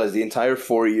just realized the entire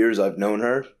 4 years I've known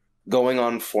her, going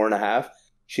on 4.5,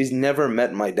 she's never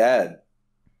met my dad.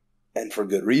 And for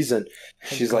good reason.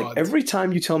 She's like, every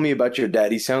time you tell me about your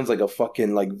dad, he sounds like a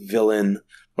fucking villain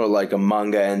or like a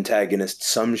manga antagonist,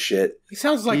 some shit. He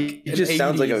sounds like he just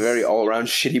sounds like a very all around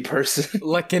shitty person.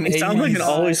 Like an He sounds like an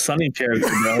Always Sunny character,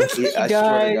 bro. I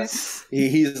Guys,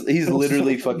 he's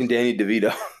literally fucking Danny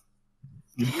DeVito.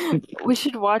 we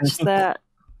should watch that.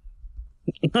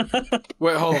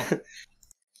 Wait, hold on.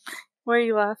 Why are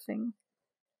you laughing?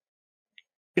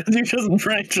 Because you just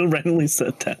randomly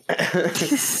said that.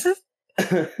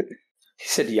 He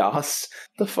said Yas.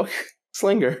 The fuck?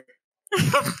 Slinger.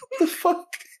 The fuck?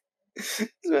 This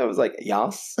man was like,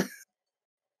 Yas?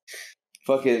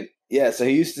 Fucking, yeah, so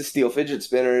he used to steal fidget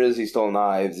spinners, he stole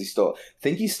knives, I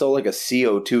think he stole like a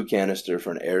CO2 canister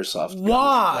for an airsoft gun.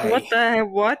 Why?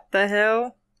 What the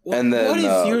hell? And then, what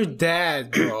is your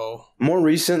dad, bro? More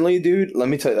recently, dude, let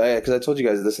me tell you, because I told you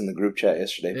guys this in the group chat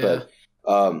yesterday, but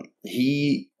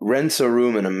he rents a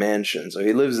room in a mansion, so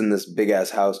he lives in this big ass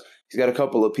house. He's got a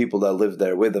couple of people that live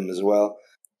there with him as well.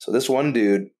 So this one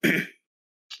dude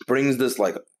brings this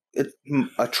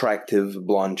attractive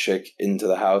blonde chick into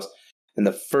the house, and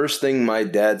the first thing my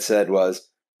dad said was,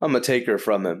 "I'm gonna take her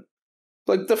from him."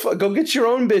 Like, the fuck, go get your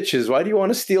own bitches. Why do you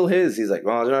want to steal his? He's like,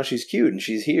 well, no, she's cute and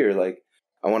she's here.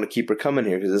 I want to keep her coming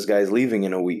here because this guy's leaving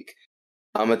in a week.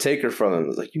 I'm gonna take her from him. I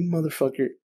was like, you motherfucker.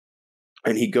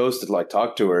 And he goes to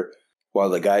talk to her while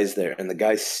the guy's there, and the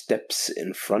guy steps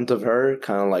in front of her,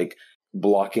 kind of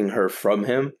blocking her from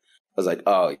him. I was like,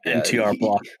 oh, yeah, NTR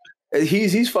block.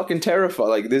 He's fucking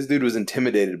terrified. This dude was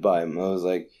intimidated by him. I was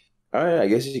like, all right, I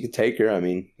guess you could take her. I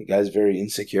mean, the guy's very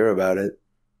insecure about it.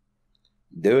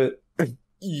 Do it.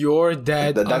 Your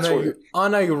dad,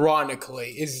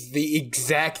 unironically, is the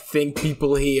exact thing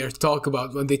people here talk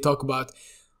about when they talk about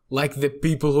the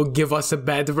people who give us a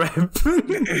bad rep.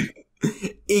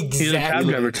 Exactly. He's a cab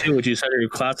driver too, which you said you're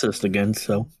classist against.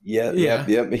 So yep.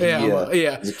 He's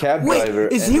a cab driver.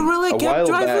 Is he really a cab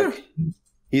driver?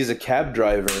 He's a cab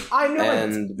driver. I know.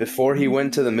 And before he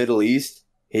went to the Middle East,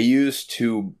 he used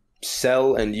to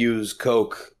sell and use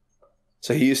coke.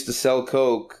 So he used to sell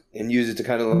coke and use it to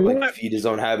kind of feed his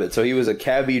own habit. So he was a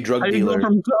cabbie drug dealer. Go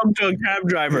from coke to a cab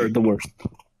driver, the worst.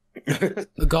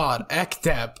 God,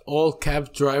 ACTAB, all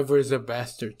cab drivers are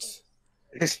bastards.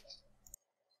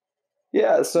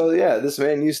 Yeah, so this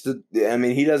man used to, I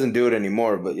mean, he doesn't do it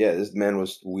anymore, but this man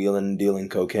was wheeling and dealing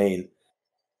cocaine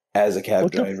as a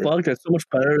cab driver. What the fuck? That's so much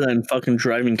better than fucking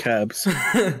driving cabs.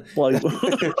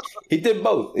 He did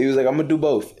both. He was like, I'm going to do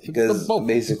both. Because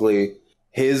basically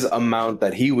his amount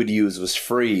that he would use was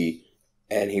free,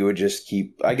 and he would just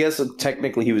keep, I guess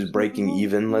technically he was breaking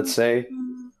even, let's say.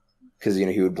 Because,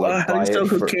 he would buy it. Still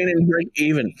cocaine and break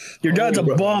even. Your dad's a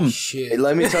bum. Shit.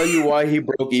 Let me tell you why he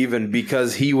broke even.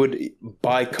 Because he would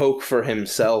buy coke for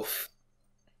himself.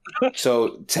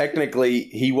 So technically,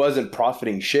 he wasn't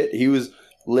profiting shit. He was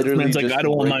literally just I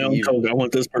don't want my own coke. I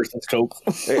want this person's coke.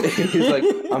 He's like,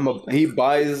 he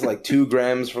buys 2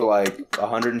 grams for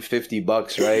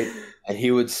 $150, right? And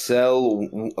he would sell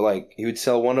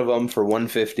one of them for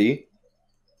 $150,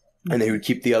 and then he would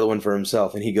keep the other one for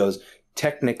himself. And he goes,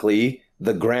 technically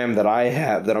the gram that I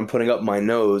have that I'm putting up my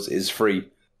nose is free.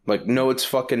 Like, no, it's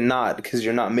fucking not, because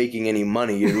you're not making any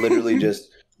money. You're literally just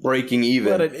breaking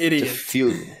even. What an idiot. To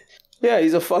feel. Yeah,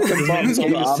 he's a fucking bum. He can't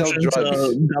even sell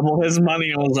drugs. Double his money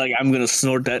and was like, I'm gonna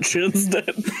snort that shit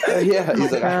instead. Yeah,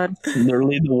 he's like,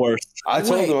 literally the worst. I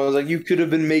told him, I was like, you could have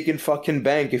been making fucking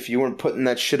bank if you weren't putting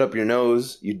that shit up your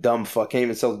nose. You dumb fuck. Can't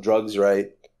even sell drugs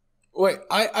right. Wait,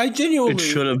 I genuinely... It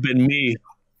should have been me.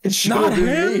 It should have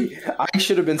been me. I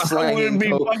should have been slanging. I wouldn't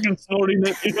be fucking snorting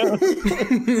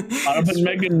it. I've been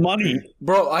making money.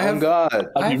 Bro, I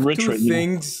have rich two right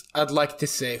things I'd like to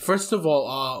say. First of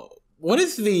all, what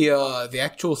is the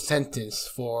actual sentence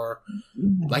for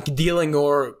like dealing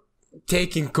or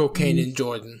taking cocaine in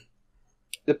Jordan?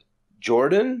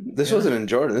 Jordan? This wasn't in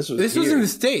Jordan. This was in the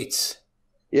States.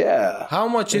 Yeah. How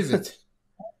much is it?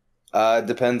 It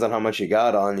depends on how much you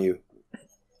got on you.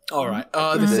 All right.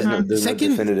 There's no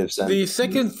definitive sentence. The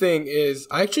second thing is,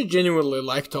 I actually genuinely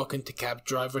like talking to cab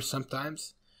drivers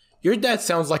sometimes. Your dad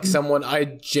sounds like someone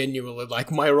I genuinely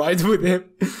like my ride with him.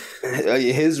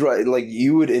 His ride, like,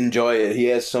 you would enjoy it. He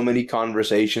has so many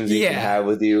conversations he can have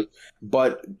with you.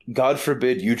 But God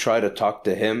forbid you try to talk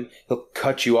to him, he'll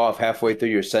cut you off halfway through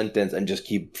your sentence and just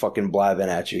keep fucking blabbing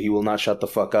at you. He will not shut the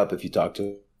fuck up if you talk to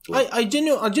him. I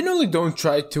genuinely don't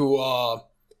try to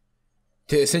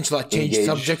essentially like change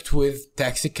subject with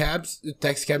taxi cab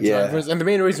drivers, and the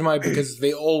main reason why, because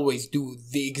they always do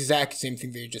the exact same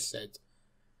thing that you just said.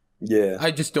 Yeah, I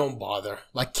just don't bother.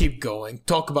 Like, keep going,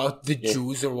 talk about the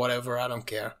Jews or whatever. I don't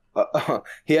care.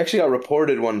 He actually got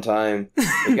reported one time.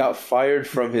 He got fired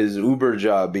from his Uber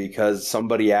job because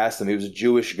somebody asked him. He was a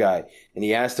Jewish guy, and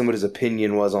he asked him what his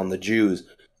opinion was on the Jews.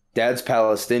 Dad's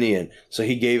Palestinian, so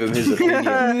he gave him his opinion.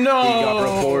 No!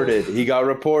 He got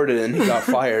reported, and he got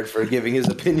fired for giving his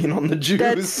opinion on the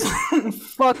Jews.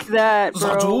 Fuck that,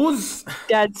 bro.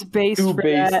 Dad's base for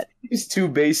that. He's too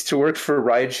base to work for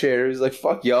rideshare. He's like,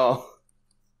 fuck y'all.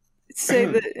 Say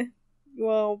that.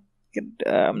 Well,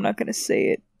 I'm not gonna say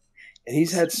it. And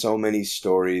he's had so many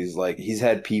stories. Like, he's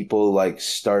had people like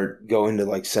start going to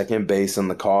like second base in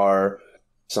the car.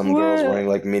 Some girls wearing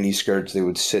like mini skirts, they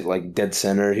would sit like dead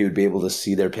center. He would be able to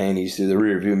see their panties through the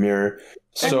rearview mirror.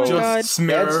 So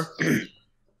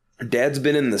Dad's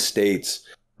been in the States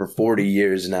for 40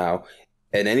 years now,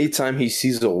 and anytime he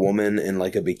sees a woman in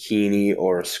like a bikini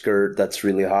or a skirt that's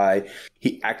really high,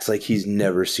 he acts like he's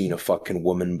never seen a fucking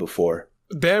woman before.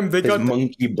 Damn, they got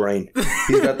monkey brain.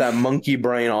 He's got that monkey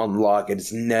brain on lock, and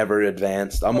it's never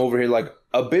advanced. I'm over here like,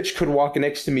 a bitch could walk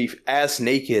next to me ass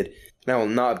naked, and I will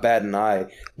not bat an eye.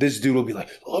 This dude will be like,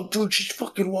 oh, dude, she's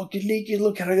fucking walking naked.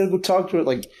 Look, I gotta go talk to her.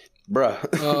 Like,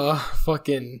 bruh.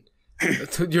 Fucking.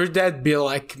 Your dad be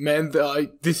like, man,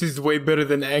 this is way better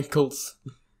than ankles.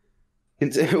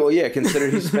 Well, yeah, consider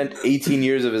he spent 18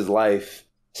 years of his life,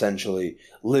 essentially,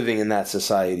 living in that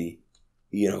society.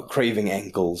 You know, craving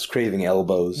ankles, craving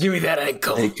elbows. Give me that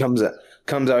ankle. And he comes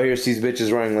out here, sees bitches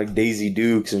wearing like Daisy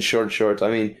Dukes and short shorts. I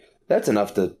mean, that's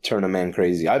enough to turn a man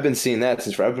crazy. I've been seeing that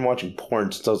I've been watching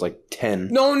porn since I was like 10.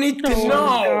 No need to know.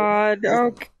 God.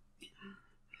 Okay.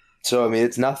 So, I mean,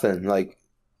 it's nothing, like,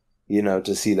 you know,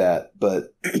 to see that.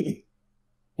 But,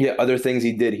 yeah, other things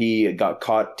he did, he got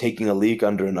caught taking a leak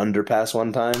under an underpass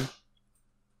one time.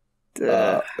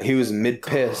 He was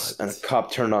mid-piss, and a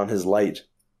cop turned on his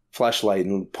flashlight,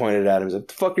 and pointed at him. He's like, what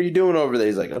the fuck are you doing over there?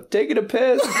 He's like, I'm taking a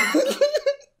piss.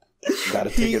 Got a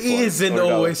ticket for it. He is an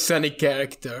Always Sunny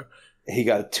character. He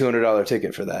got a $200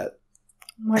 ticket for that.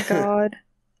 Oh my God.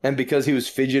 And because he was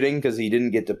fidgeting, because he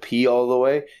didn't get to pee all the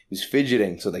way, he was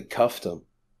fidgeting, so they cuffed him.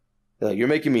 They're like, you're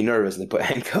making me nervous, and they put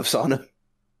handcuffs on him.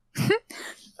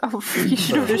 Oh, you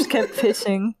should have just kept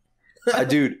pissing.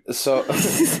 Dude, so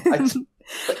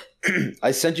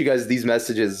I sent you guys these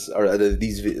messages, or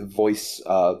these voice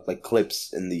like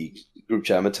clips in the group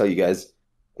chat. I'm going to tell you guys,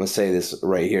 I'm going to say this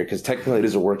right here, because technically it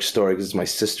is a work story, because it's my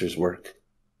sister's work.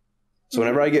 So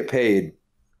whenever I get paid,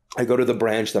 I go to the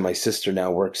branch that my sister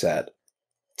now works at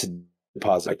to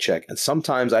deposit my check. And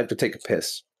sometimes I have to take a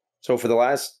piss. So for the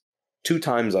last 2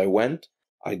 times I went,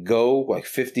 I go like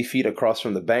 50 feet across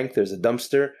from the bank. There's a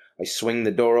dumpster. I swing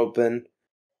the door open,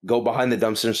 go behind the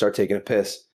dumpster and start taking a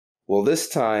piss. Well, this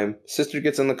time, sister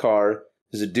gets in the car.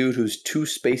 There's a dude who's 2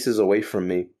 spaces away from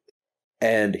me.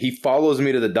 And he follows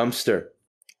me to the dumpster.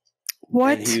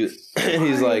 What? And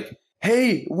he's like,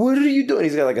 hey, what are you doing?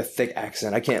 He's got like a thick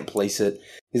accent. I can't place it.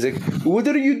 He's like, what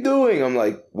are you doing? I'm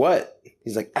like, what?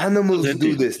 He's like, animals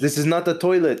do this. This is not the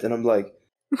toilet. And I'm like,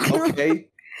 okay.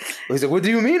 He's like, what do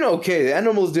you mean, okay? The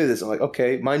animals do this. I'm like,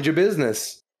 okay, mind your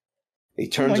business. He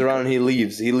turns around and he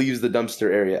leaves. He leaves the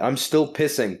dumpster area. I'm still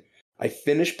pissing. I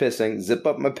finish pissing, zip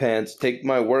up my pants, take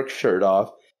my work shirt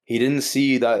off. He didn't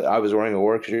see that I was wearing a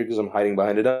work shirt because I'm hiding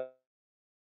behind it.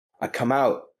 I come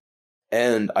out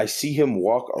and I see him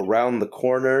walk around the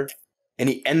corner and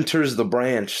he enters the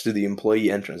branch through the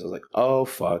employee entrance. I was like, oh,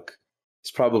 fuck.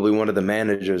 It's probably one of the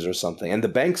managers or something. And the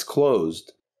bank's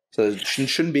closed, so there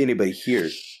shouldn't be anybody here.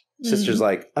 Sister's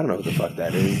like, I don't know who the fuck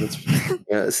that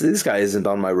is. So this guy isn't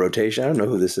on my rotation. I don't know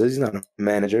who this is. He's not a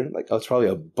manager. Like, oh, it's probably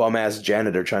a bum-ass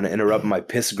janitor trying to interrupt my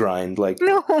piss grind. Like,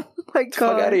 No, my get the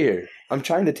fuck God. out of here. I'm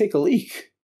trying to take a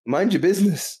leak. Mind your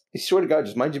business. I swear to God,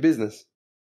 just mind your business.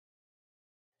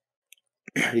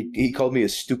 He called me a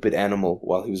stupid animal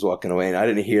while he was walking away, and I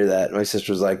didn't hear that. My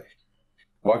sister was like,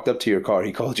 walked up to your car,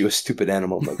 he called you a stupid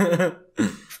animal. I'm like,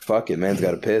 fuck it, man's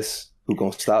got to piss. Who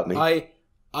gonna stop me?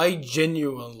 I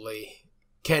genuinely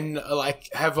can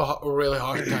have a really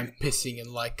hard time pissing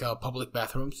in public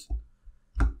bathrooms.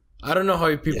 I don't know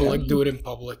how people do it in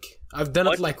public. I've done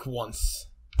it once.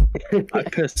 I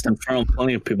pissed in front of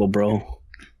plenty of people, bro.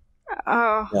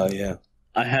 Oh. Oh yeah.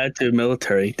 I had to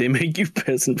military. They make you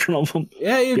piss in front of them.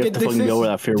 Yeah, you have get to fucking go where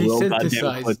that fear real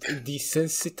goddamn quick.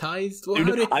 Desensitized?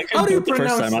 Dude, I couldn't do it the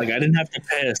first time. Like, I didn't have to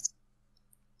piss.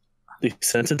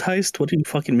 Desensitized? What do you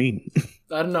fucking mean?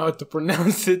 I don't know how to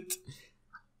pronounce it.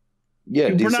 Yeah,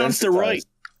 you pronounced it right.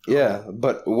 Yeah,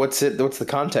 but what's the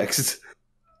context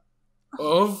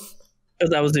of?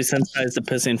 Because I was desensitized to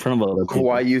pissing in front of other people.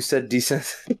 Why you said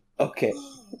desensitized? Okay,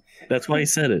 that's why he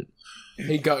said it.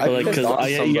 He got because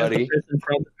somebody.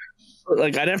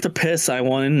 Like, I'd have to piss. I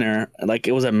went in there, like,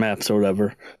 it was at MEPS or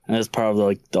whatever, and that's part of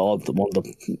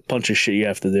the bunch of shit you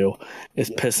have to do is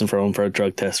piss in front of them for a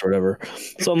drug test or whatever.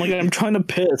 So I'm like, I'm trying to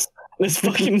piss. This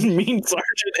fucking mean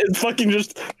sergeant is fucking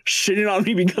just shitting on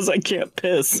me because I can't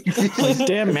piss. Like,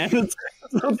 damn, man, it's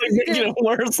making it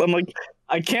worse. I'm like,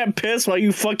 I can't piss while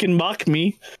you fucking mock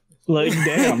me. Like,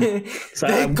 damn. So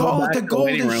they call it the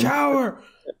golden shower.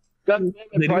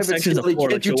 Private Skelly,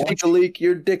 can't you take a leak?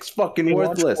 Your dick's fucking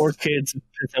worthless. Four kids.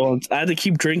 I had to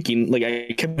keep drinking. Like,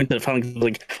 I kept going to the fountain.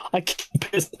 Like, I can't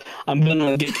piss. I'm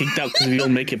gonna get kicked out because if you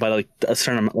don't make it by like a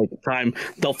certain amount, like time,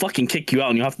 they'll fucking kick you out,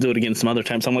 and you'll have to do it again some other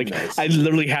time. So I'm like, nice. I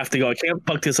literally have to go. I can't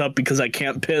fuck this up because I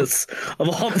can't piss. Of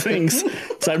all things,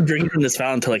 so I'm drinking from this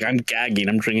fountain until like I'm gagging.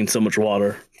 I'm drinking so much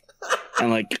water,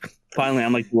 and like. Finally,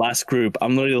 I'm like the last group.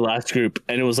 I'm literally the last group,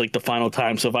 and it was like the final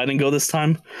time. So if I didn't go this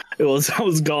time, I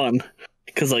was gone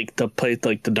because like the place,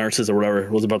 like the nurses or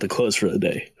whatever, was about to close for the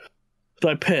day. So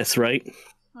I piss, right?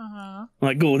 I'm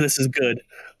like, oh, this is good.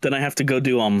 Then I have to go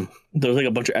do There's like a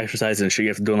bunch of exercises and shit you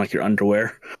have to do in like your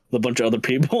underwear with a bunch of other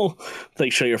people, to,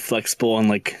 like show you're flexible and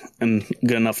like in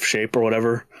good enough shape or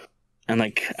whatever. And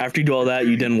like after you do all that,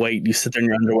 you then wait. You sit there in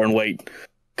your underwear and wait.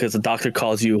 Because the doctor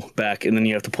calls you back, and then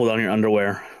you have to pull down your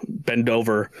underwear, bend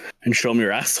over, and show him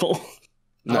your asshole.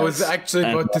 Nice. I was actually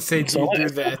about to say, do you do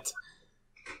that?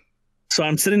 So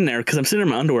I'm sitting there, because I'm sitting in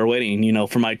my underwear waiting,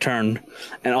 for my turn.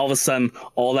 And all of a sudden,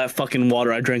 all that fucking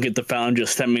water I drank at the fountain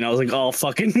just sent me, and I was like, oh,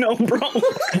 fucking no, bro. I was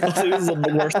like, this is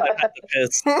the worst I've had to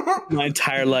piss my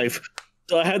entire life.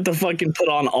 So I had to fucking put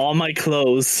on all my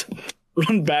clothes,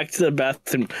 run back to the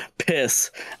bathroom,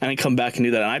 piss, and then come back and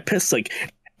do that. And I pissed, like,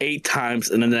 8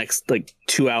 times in the next like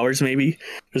 2 hours maybe,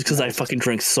 just because I fucking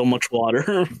drank so much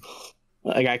water.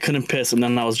 Like I couldn't piss, and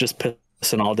then I was just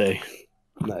pissing all day.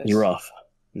 Nice. It was rough.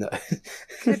 No.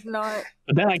 Could not.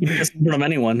 But then I can piss in front of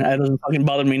anyone. That doesn't fucking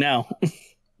bother me now.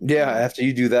 Yeah, after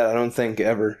you do that, I don't think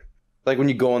ever. Like when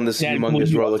you go on this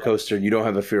humongous roller coaster, you don't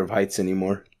have a fear of heights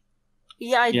anymore.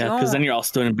 Yeah, I don't. Yeah, because then you're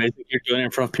also doing it. You're doing it in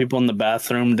front of people in the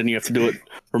bathroom. Then you have to do it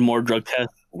for more drug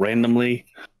tests randomly.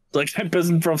 Like, I piss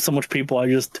in front of so much people, I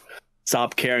just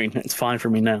stop caring. It's fine for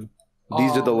me now.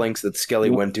 These are the links that Skelly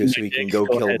went to so he can go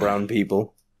kill brown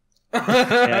people.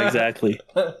 Yeah, exactly.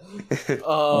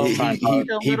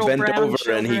 He bent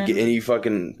over and he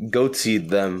fucking goat-seed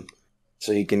them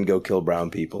so he can go kill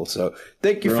brown people. So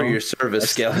thank you for your service,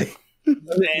 Skelly.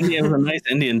 Andy was a nice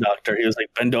Indian doctor. He was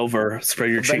like, bend over, spray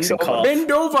your cheeks and cough.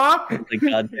 Bend over! Like,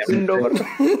 God damn it. Bend over.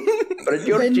 Spread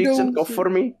your cheeks and cough for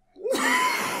me.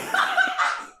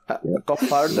 Go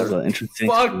farther. Interesting.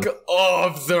 Fuck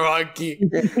off, Zaraki.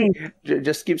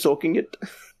 Just keep soaking it.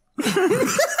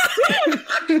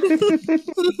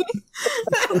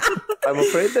 I'm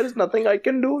afraid there's nothing I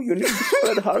can do. You need to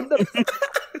spread harder.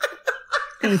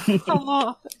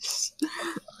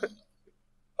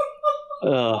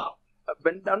 I've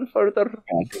been done further.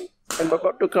 I'm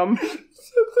about to come.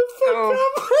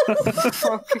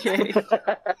 Okay.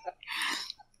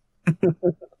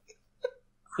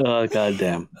 Oh,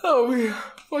 goddamn. Oh, yeah.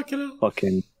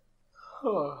 Fucking.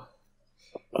 Oh.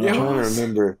 I'm trying to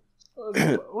remember.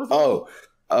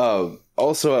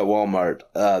 Also at Walmart,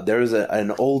 there was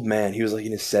an old man. He was like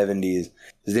in his 70s.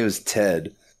 His name was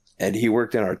Ted, and he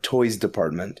worked in our toys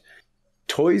department.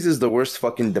 Toys is the worst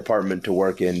fucking department to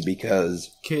work in because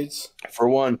Kids. for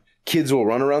one, kids will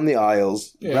run around the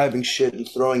aisles, grabbing shit and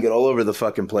throwing it all over the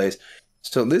fucking place.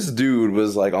 So this dude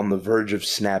was like on the verge of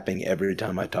snapping every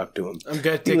time I talked to him.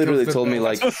 He literally told me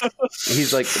like,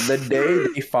 he's like, the day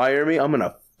they fire me, I'm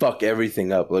gonna fuck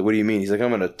everything up. Like, what do you mean? He's like,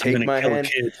 I'm gonna take my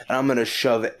hand and I'm gonna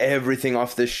shove everything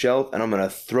off this shelf and I'm gonna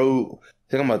throw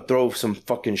some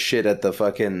fucking shit at the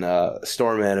fucking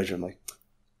store manager. I'm like,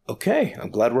 okay, I'm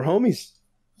glad we're homies.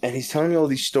 And he's telling me all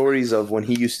these stories of when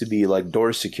he used to be like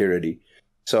door security.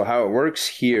 So how it works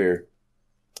here,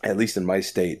 at least in my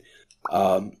state,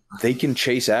 they can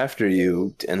chase after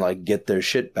you and like get their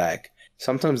shit back.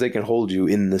 Sometimes they can hold you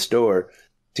in the store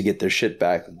to get their shit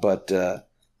back, but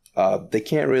they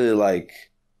can't really like,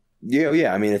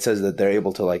 I mean, it says that they're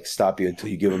able to like stop you until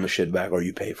you give them the shit back or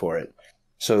you pay for it.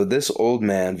 So this old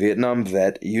man, Vietnam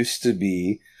vet, used to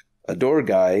be a door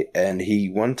guy, and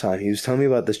one time he was telling me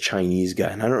about this Chinese guy,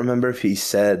 and I don't remember if he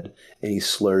said any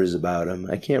slurs about him.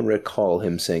 I can't recall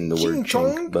him saying the word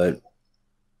chink, but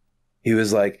he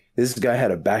was like, this guy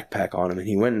had a backpack on him, and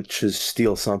he went to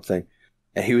steal something,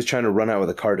 and he was trying to run out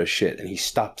with a cart of shit, and he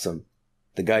stops him.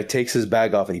 The guy takes his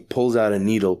bag off, and he pulls out a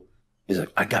needle. He's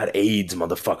like, I got AIDS,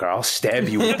 motherfucker. I'll stab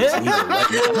you with this needle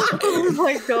right now. Oh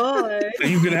my god.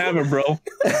 You can have it, bro.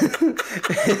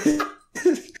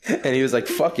 And he was like,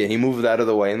 fuck it. He moved out of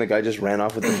the way, and the guy just ran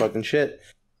off with the fucking shit.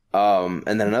 And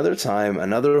then another time,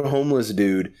 another homeless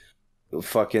dude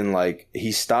fucking like,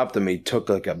 he stopped him. He took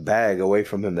like a bag away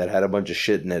from him that had a bunch of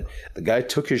shit in it. The guy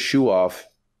took his shoe off,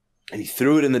 and he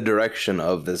threw it in the direction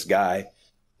of this guy,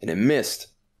 and it missed.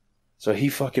 So he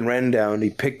fucking ran down, he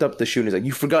picked up the shoe, and he's like,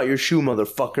 you forgot your shoe,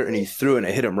 motherfucker. And he threw it, and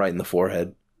it hit him right in the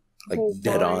forehead. Like,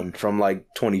 dead on, from like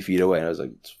 20 feet away. And I was like,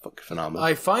 it's fucking phenomenal.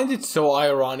 I find it so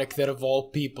ironic that of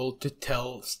all people to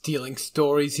tell stealing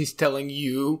stories, he's telling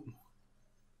you,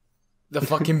 the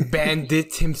fucking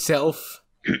bandit himself.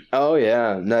 Oh,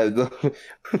 yeah. No,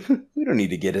 we don't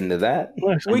need to get into that.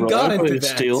 We got into that.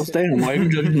 Steals. Damn, why are you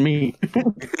judging me?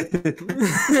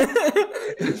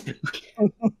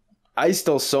 I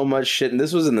stole so much shit, and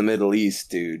this was in the Middle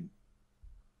East, dude.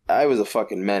 I was a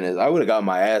fucking menace. I would have got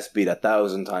my ass beat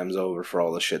 1,000 times over for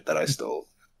all the shit that I stole.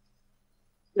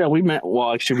 Yeah,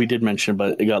 well, actually, we did mention,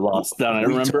 but it got lost. I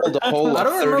remember. Told a whole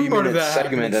 30-minute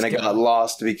segment, and it got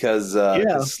lost because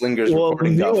Slinger's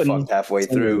recording got fucked halfway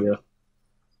through. Yeah.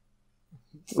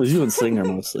 It was you and Slinger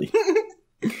mostly.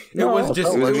 It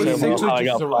was how I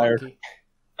got fired.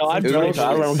 No, I remember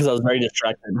because I was very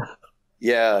distracted.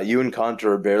 Yeah, you and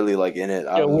Contra were barely like in it.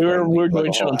 Yeah, we were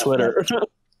doing shit on Twitter.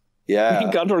 Yeah. Me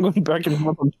and Contra were going back and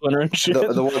forth on Twitter and shit.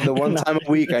 The one time a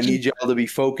week, I need y'all to be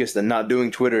focused and not doing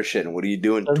Twitter shit. And what are you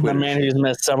doing? That's Twitter my man who's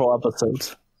missed several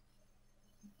episodes.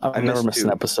 I've never missed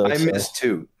an episode. I missed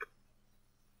two.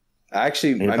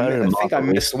 Actually, I think I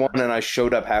missed one and I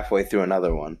showed up halfway through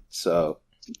another one. So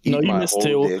no, you missed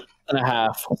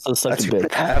 2.5. So such a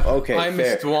bit. Okay, I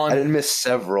missed one. I didn't miss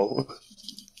several.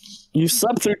 You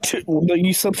slept through two.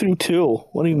 You slept through two.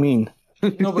 What do you mean?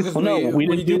 No, because we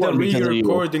didn't do a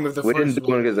re-recording of the first one. We didn't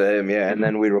do one because of him, yeah. And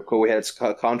then we had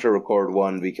Contra record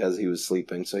one because he was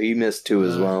sleeping, so he missed two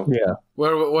as well. Yeah.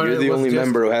 You're the only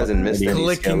member who hasn't missed any.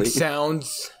 Clicking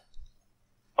sounds.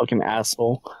 Fucking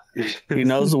asshole. He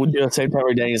knows we do the same time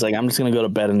every day. He's like, I'm just gonna go to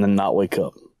bed and then not wake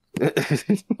up.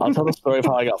 I'll tell the story of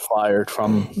how I got fired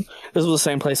from. This was the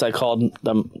same place I called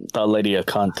the lady a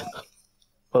cunt.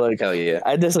 But like, hell yeah,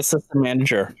 I had this assistant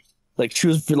manager. Like, she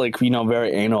was like,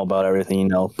 very anal about everything.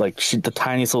 Like the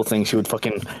tiniest little thing she would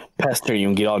fucking pester you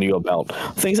and get on you about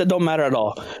things that don't matter at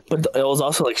all. But it was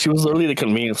also like she was literally the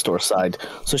convenience store side,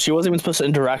 so she wasn't even supposed to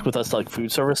interact with us like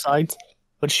food service sides.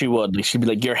 But she would. Like, she'd be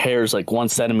like, your hair's like 1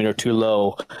 centimeter too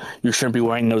low. You shouldn't be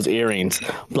wearing those earrings.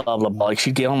 Blah blah blah. Like,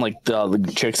 she'd get on like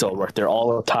the chicks that work there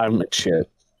all the time and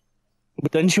shit.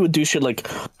 But then she would do shit like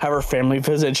have her family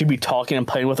visit and she'd be talking and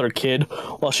playing with her kid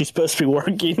while she's supposed to be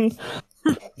working.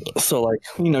 So like,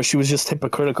 she was just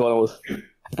hypocritical and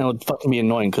it would fucking be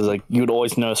annoying because like you would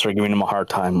always notice her giving him a hard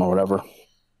time or whatever.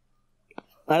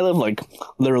 I live like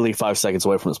literally 5 seconds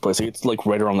away from this place. It's like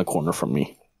right around the corner from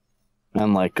me.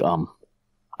 And like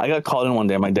I got called in one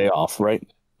day on my day off, right?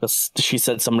 Because she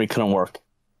said somebody couldn't work.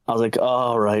 I was like, oh,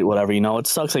 all right, whatever. It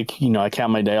sucks like, I can't have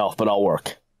my day off, but I'll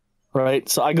work. Right?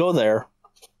 So I go there.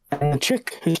 And the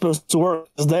chick who's supposed to work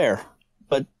is there.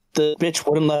 But the bitch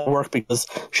wouldn't let her work because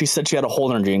she said she had a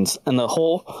hole in her jeans. And the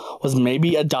hole was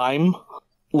maybe a dime,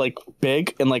 like,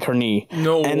 big, in, like, her knee.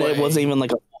 No and way. It wasn't even,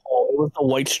 like, a hole. It was the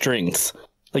white strings.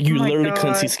 Like, you literally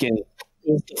couldn't see skin.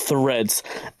 threads,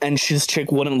 and this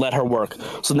chick wouldn't let her work.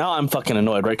 So now I'm fucking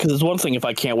annoyed, right? Because it's one thing if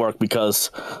I can't work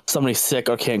because somebody's sick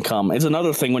or can't come. It's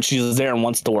another thing when she's there and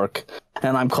wants to work,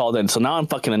 and I'm called in. So now I'm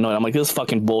fucking annoyed. I'm like, this is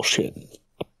fucking bullshit.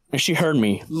 And she heard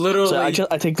me. Literally. So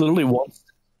I take literally one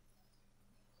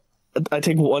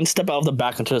step out of the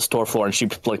back into the store floor, and she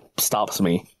like stops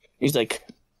me. She's like,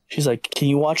 can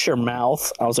you watch your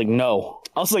mouth? I was like, no.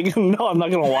 I was like, no, I'm not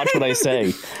gonna watch what I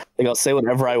say. Like, I'll say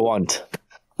whatever I want.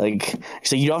 Like,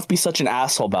 she's like, you don't have to be such an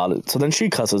asshole about it. So then she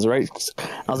cusses, right?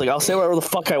 I was like, I'll say whatever the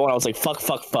fuck I want. I was like, fuck.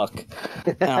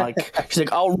 And she's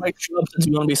like, I'll write you up since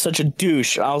you want to be such a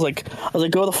douche. I was like,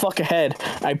 go the fuck ahead.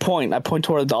 I point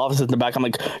toward the office in the back. I'm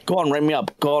like, go on, write me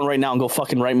up. Go on right now and go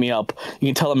fucking write me up. You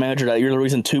can tell the manager that you're the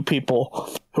reason 2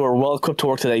 people who are well equipped to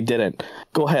work today didn't.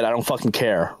 Go ahead, I don't fucking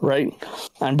care, right?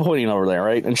 I'm pointing over there,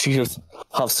 right? And she just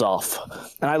huffs off.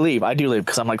 And I leave. I do leave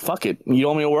because I'm like, fuck it. You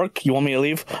want me to work? You want me to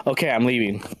leave? Okay, I'm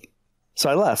leaving. So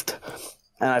I left.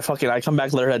 And I come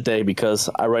back later that day because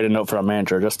I write a note for a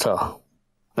manager just to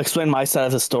explain my side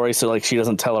of the story so like she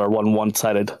doesn't tell her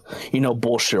one-sided,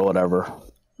 bullshit or whatever.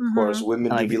 Of course,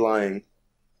 women do be lying.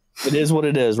 It is what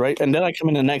it is, right? And then I come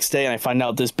in the next day and I find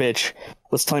out this bitch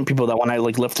was telling people that when I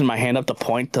like lifted my hand up to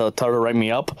point to tell her to write me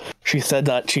up, she said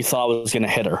that she thought I was gonna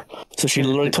hit her. So she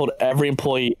literally told every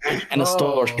employee in the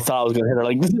store she thought I was gonna hit her.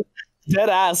 Like dead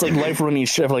ass, like life ruining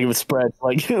shit. Like it was spread,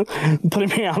 like putting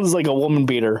me out as like a woman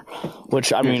beater,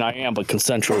 which I mean I am, but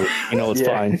consensually, it's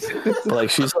fine. But like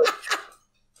she's like.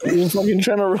 He's fucking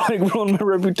trying to like ruin my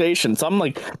reputation. So I'm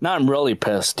like, now I'm really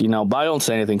pissed, but I don't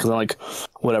say anything because I'm like,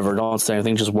 whatever, don't say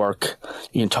anything, just work.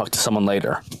 You can talk to someone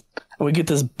later. And we get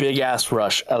this big ass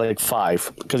rush at like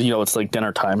 5 because it's like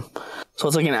dinner time. So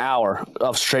it's like an hour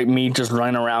of straight me just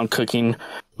running around cooking,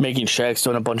 making shakes,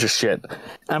 doing a bunch of shit.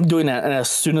 I'm doing that, and as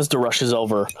soon as the rush is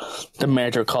over, the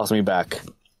manager calls me back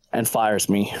and fires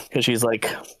me because she's like,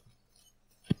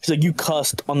 you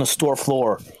cussed on the store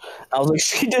floor. I was like,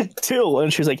 she did too.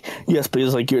 And she's like, yes, but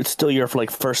it's like, it's still your for like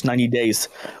first 90 days.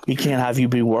 We can't have you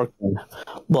be working.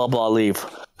 Blah, blah, leave.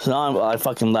 So now I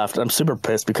fucking left. I'm super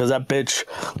pissed because that bitch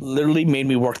literally made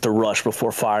me work the rush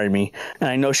before firing me. And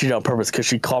I know she did it on purpose because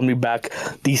she called me back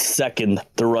the second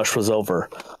the rush was over.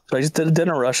 So I just did a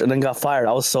dinner rush and then got fired.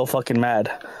 I was so fucking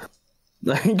mad.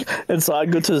 And so I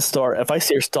go to the store. If I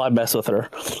see her still, I mess with her.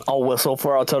 I'll whistle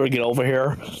for her. I'll tell her to get over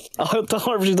here. I'll tell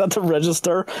her if she's not to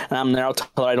register. And I'm there. I'll tell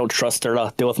her I don't trust her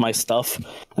to deal with my stuff.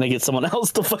 And I get someone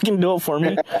else to fucking do it for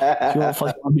me. If you want to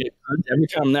fucking be a cunt, every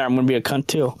time I'm there, I'm going to be a cunt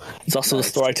too. It's also the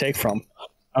store I take from.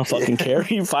 I don't fucking care.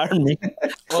 You fired me.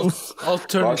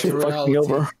 Alternative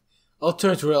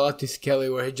reality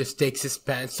Skelly where he just takes his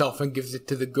pants off and gives it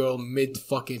to the girl mid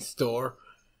fucking store.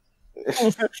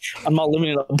 I'm not living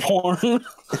in a porn.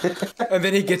 And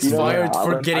then he gets fired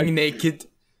for getting naked.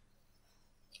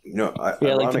 Like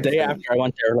the day after I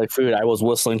went there, like food, I was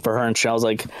whistling for her and she was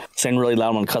like saying really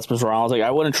loud when customers were around. I was like,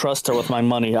 I wouldn't trust her with my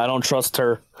money. I don't trust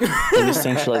her. And just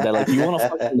saying shit like that. Like, you want to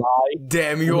fucking lie?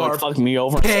 Damn, you are fuck me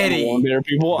over. petty.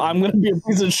 People, I'm gonna be a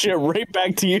piece of shit right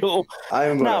back to you.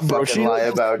 I'm gonna fucking lie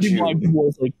about you.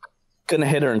 Was like gonna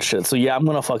hit her and shit. So yeah, I'm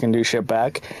gonna fucking do shit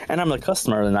back. And I'm the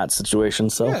customer in that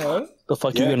situation. So the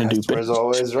fuck you gonna do? Customer's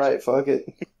always right. Fuck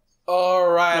it. All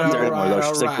right.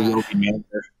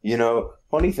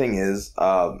 Funny thing is,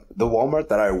 the Walmart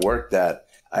that I worked at,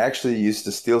 I actually used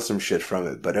to steal some shit from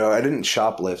it, but I didn't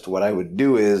shoplift. What I would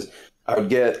do is I would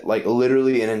get like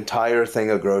literally an entire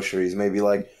thing of groceries, maybe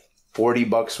like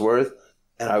 $40 worth,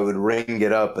 and I would ring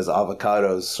it up as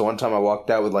avocados. So one time I walked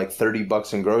out with like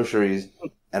 $30 in groceries,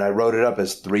 and I wrote it up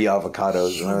as 3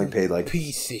 avocados, and I only paid like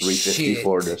 $3.50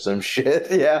 for it or some shit.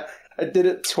 Yeah, I did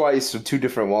it twice with 2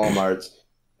 different Walmarts.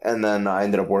 And then I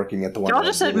ended up working at the one. Y'all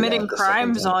just admitting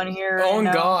crimes on here. Oh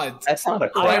God, that's not a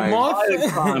crime.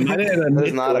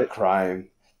 That's not a crime.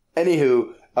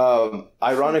 Anywho,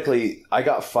 ironically, I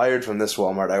got fired from this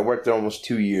Walmart. I worked there almost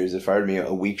 2 years. They fired me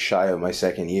a week shy of my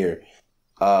second year.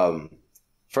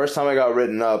 First time I got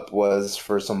written up was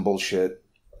for some bullshit.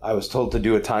 I was told to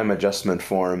do a time adjustment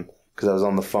form because I was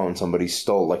on the phone. Somebody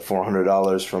stole like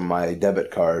 $400 from my debit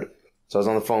card. So I was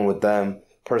on the phone with them.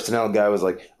 Personnel guy was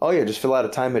like, oh yeah, just fill out a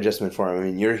time adjustment form. I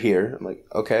mean, you're here. I'm like,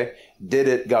 okay. Did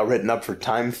it, got written up for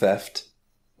time theft,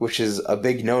 which is a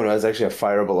big no-no. It's actually a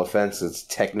fireable offense. It's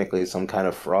technically some kind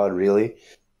of fraud, really.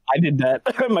 I did that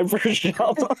at my first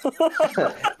job.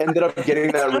 Ended up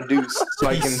getting that reduced so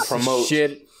I can promote.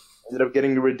 Ended up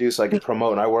getting reduced so I can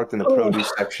promote, and I worked in the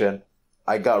produce section.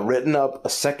 I got written up a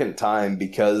second time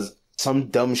because some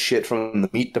dumb shit from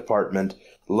the meat department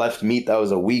left meat that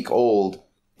was a week old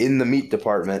in the meat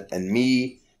department, and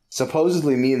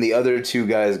supposedly me and the other 2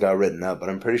 guys got written up, but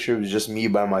I'm pretty sure it was just me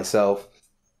by myself.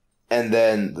 And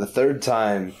then the third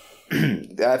time,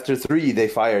 after 3, they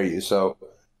fire you. So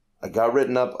I got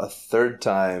written up a third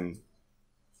time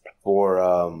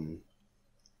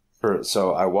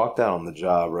so I walked out on the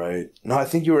job, right? No, I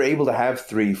think you were able to have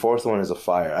 3. Fourth one is a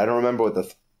fire. I don't remember what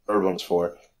the third one's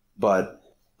for, but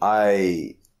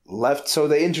I left. So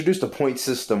they introduced a point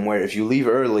system where if you leave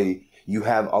early, you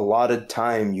have allotted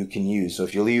time you can use. So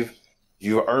if you've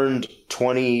earned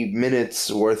 20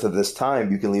 minutes worth of this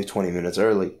time, you can leave 20 minutes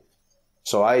early.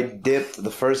 So I dipped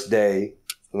the first day.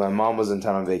 My mom was in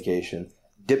town on vacation.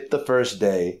 Dipped the first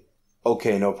day.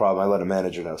 Okay, no problem. I let a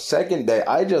manager know. Second day,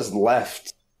 I just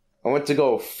left. I went to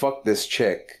go fuck this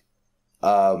chick.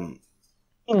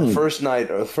 First night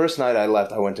I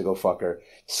left, I went to go fuck her.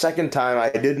 Second time, I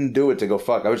didn't do it to go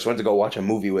fuck. I just went to go watch a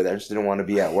movie with her. I just didn't want to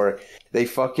be at work. They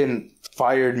fucking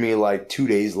fired me like 2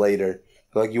 days later.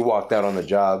 Like, you walked out on the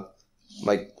job.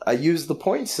 Like, I used the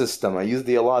point system. I used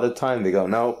the allotted time. They go,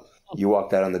 no, you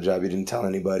walked out on the job. You didn't tell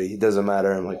anybody. It doesn't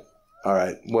matter. I'm like, all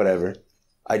right, whatever.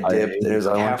 I dipped. It was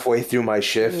like halfway through my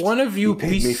shift. One of you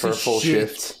paid me for a full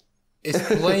shift. Is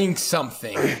playing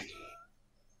something.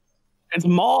 It's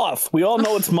Moth. We all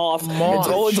know it's Moth. It's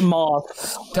always Moth.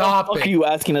 Stop What it. are you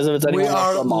asking as if it's anyone We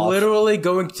are else but Moth? literally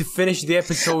going to finish the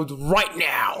episode right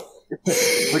now.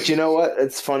 But you know what?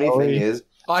 It's funny thing is,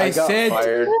 I got said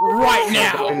fired right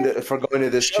now. for going to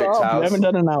this Shut chick's up, house. You haven't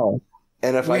done an hour.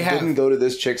 And if didn't go to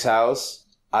this chick's house,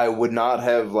 I would not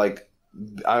have, like,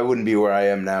 I wouldn't be where I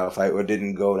am now if I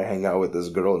didn't go to hang out with this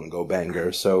girl and go bang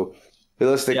her. So,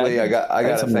 realistically, I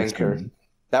gotta thank her.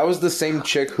 That was the same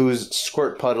chick whose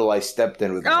squirt puddle I stepped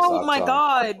in with my Oh socks my on.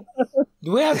 god!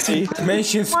 Do we have to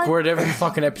mention squirt every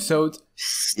fucking episode?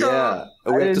 Yeah.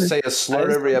 We have to say a slur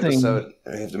every something- episode.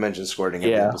 We have to mention squirting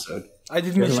every episode. I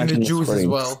did mention the juice as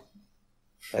well.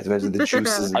 I have to mention the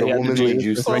juices, I the got the womanly juice.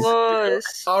 juices.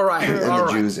 Close. Alright, And the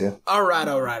alright. Jews, yeah. Alright.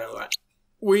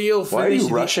 We'll finish Why are you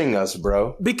rushing us,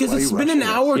 bro? Because Why are it's you been an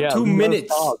rushing us? hour, Yeah, 2 we gotta minutes.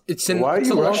 talk. It's Why are it's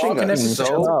you a long rushing fucking us? episode.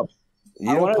 Shut up. You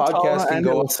know, wanna tell podcasts her can and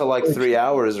go it up was to like 3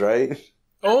 hours, right?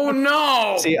 Oh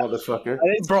no! See, Motherfucker.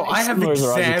 Bro, I have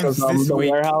exams this the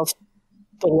week.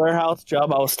 The warehouse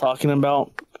job I was talking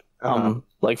about,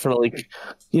 like for like,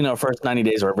 first 90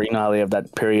 days or whatever, you know how they have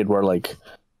that period where like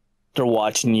they're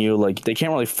watching you, like they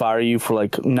can't really fire you for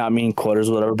like not meeting quotas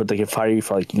or whatever, but they can fire you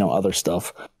for like, other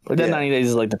stuff. But that 90 days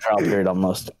is like the trial period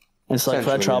almost. And it's like for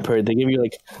that trial period, they give you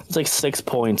like, it's like 6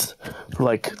 points for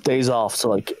like days off. So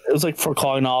like, it was like for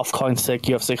calling off, calling sick,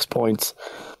 you have 6 points.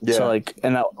 Yeah. So like,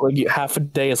 and that, like half a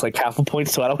day is like half a point.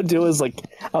 So what I would do is like,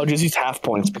 I would just use half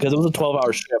points because it was a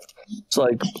 12-hour shift. So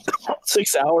like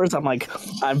 6 hours, I'm like,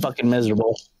 I'm fucking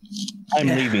miserable. I'm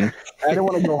leaving. I didn't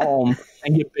want to go home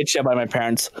and get bitched at by my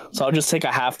parents. So I'll just take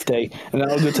a half day and then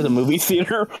I'll go to the movie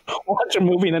theater, watch a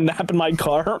movie, and then nap in my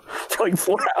car for like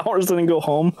 4 hours and then go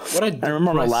home. I remember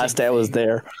on the last day I was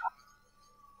there.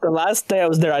 The last day I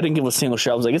was there, I didn't give a single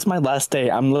shit. I was like, it's my last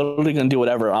day. I'm literally going to do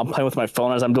whatever. I'm playing with my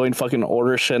phone as I'm doing fucking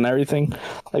order shit and everything.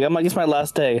 Like, I'm like, it's my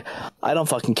last day. I don't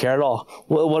fucking care at all.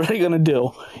 What are they going to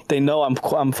do? They know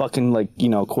I'm fucking, like,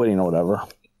 quitting or whatever.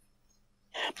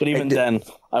 But even then,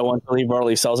 I wanted to leave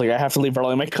early. So I was like, I have to leave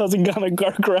early. My cousin got in a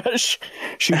car crash.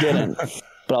 She didn't.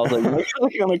 But I was like, my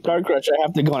cousin got in a car crash. I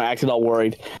have to go, and I acted all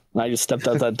worried. And I just stepped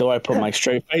out that door. I put my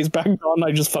straight face back on. And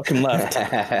I just fucking left.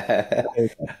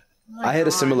 I had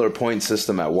a similar point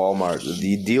system at Walmart.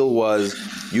 The deal was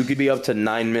you could be up to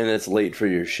 9 minutes late for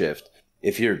your shift.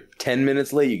 If you're 10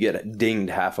 minutes late, you get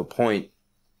dinged half a point.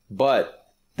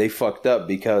 But they fucked up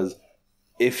because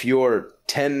if you're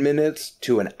 10 minutes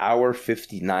to an hour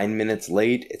 59 minutes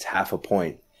late, it's half a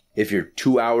point. If you're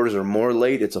 2 hours or more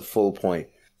late, it's a full point.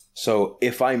 So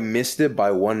if I missed it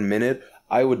by 1 minute,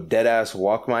 I would dead ass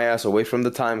walk my ass away from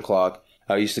the time clock.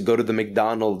 I used to go to the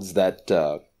McDonald's that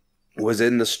was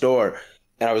in the store,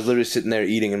 and I was literally sitting there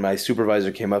eating, and my supervisor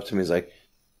came up to me. He's like,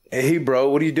 hey bro,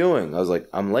 what are you doing? I was like,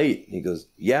 I'm late. He goes,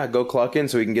 yeah, go clock in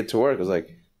so we can get to work. I was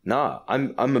like, nah,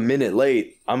 I'm a minute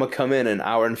late. I'm gonna come in an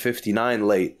hour and 59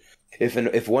 late.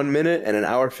 If 1 minute and an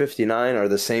hour 59 are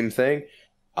the same thing,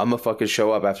 I'm gonna fucking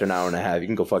show up after an hour and a half. You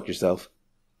can go fuck yourself.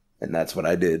 And that's what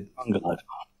I did. I'm good.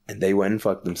 And they went and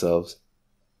fucked themselves.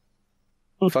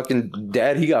 Fucking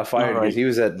dad, he got fired because he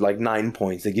was at like 9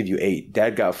 points. They give you 8.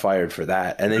 Dad got fired for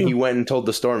that. And then he went and told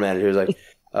the store manager, he was like,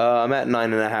 I'm at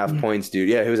 9.5 points, dude.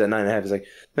 Yeah, he was at 9.5. He's like,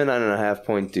 I'm at 9.5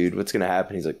 points, dude. What's going to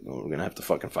happen? He's like, well, we're going to have to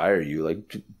fucking fire you.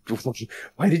 Like,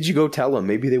 why did you go tell them?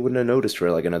 Maybe they wouldn't have noticed for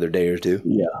like another day or two.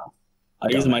 Yeah. I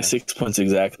used my 6 points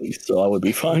exactly, so I would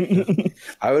be fine.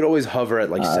 I would always hover at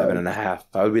like 7.5.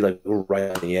 I would be like right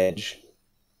on the edge.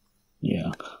 Yeah.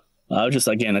 I was just,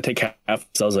 again, I take half.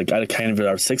 So I was like, I kind of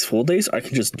have 6 full days. I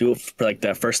can just do it for like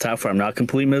that first half where I'm not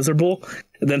completely miserable,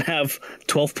 and then have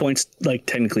 12 points, like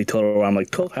technically total. Where I'm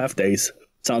like 12 half days.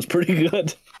 Sounds pretty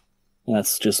good. And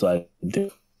that's just what I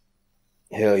do.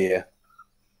 Hell yeah.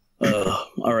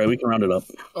 All right, we can round it up.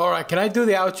 All right, can I do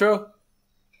the outro?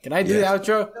 Can I do the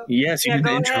outro? Yes, you Yeah, do the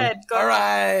go intro. ahead. Go All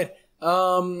ahead.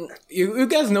 right. You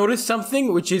guys noticed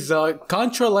something, which is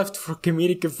Contra left for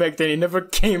comedic effect and he never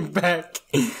came back.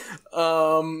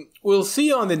 We'll see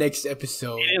you on the next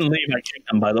episode. He didn't leave. I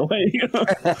kicked him, by the way. He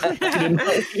didn't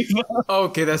leave.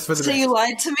 Okay, that's for the So best. you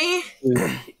lied to me?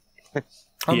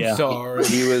 I'm Yeah. sorry.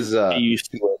 He was He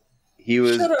used to it. he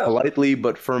was Shut up. politely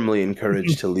but firmly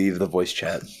encouraged to leave the voice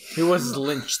chat. He was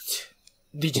lynched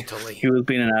digitally. He was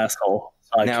being an asshole.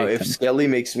 So I Now, kicked if him. Skelly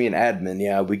makes me an admin,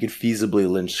 yeah, we could feasibly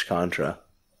lynch Contra.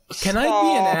 Can I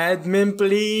be an admin,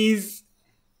 please?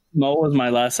 Mo was my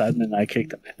last admin. I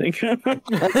kicked him, I think.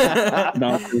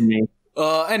 Not for me.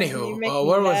 Anywho, You make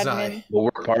where me was admin. I? Well,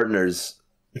 we're partners.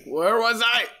 Where was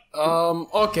I?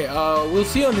 Okay, we'll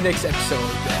see you on the next episode.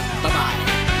 Bye-bye.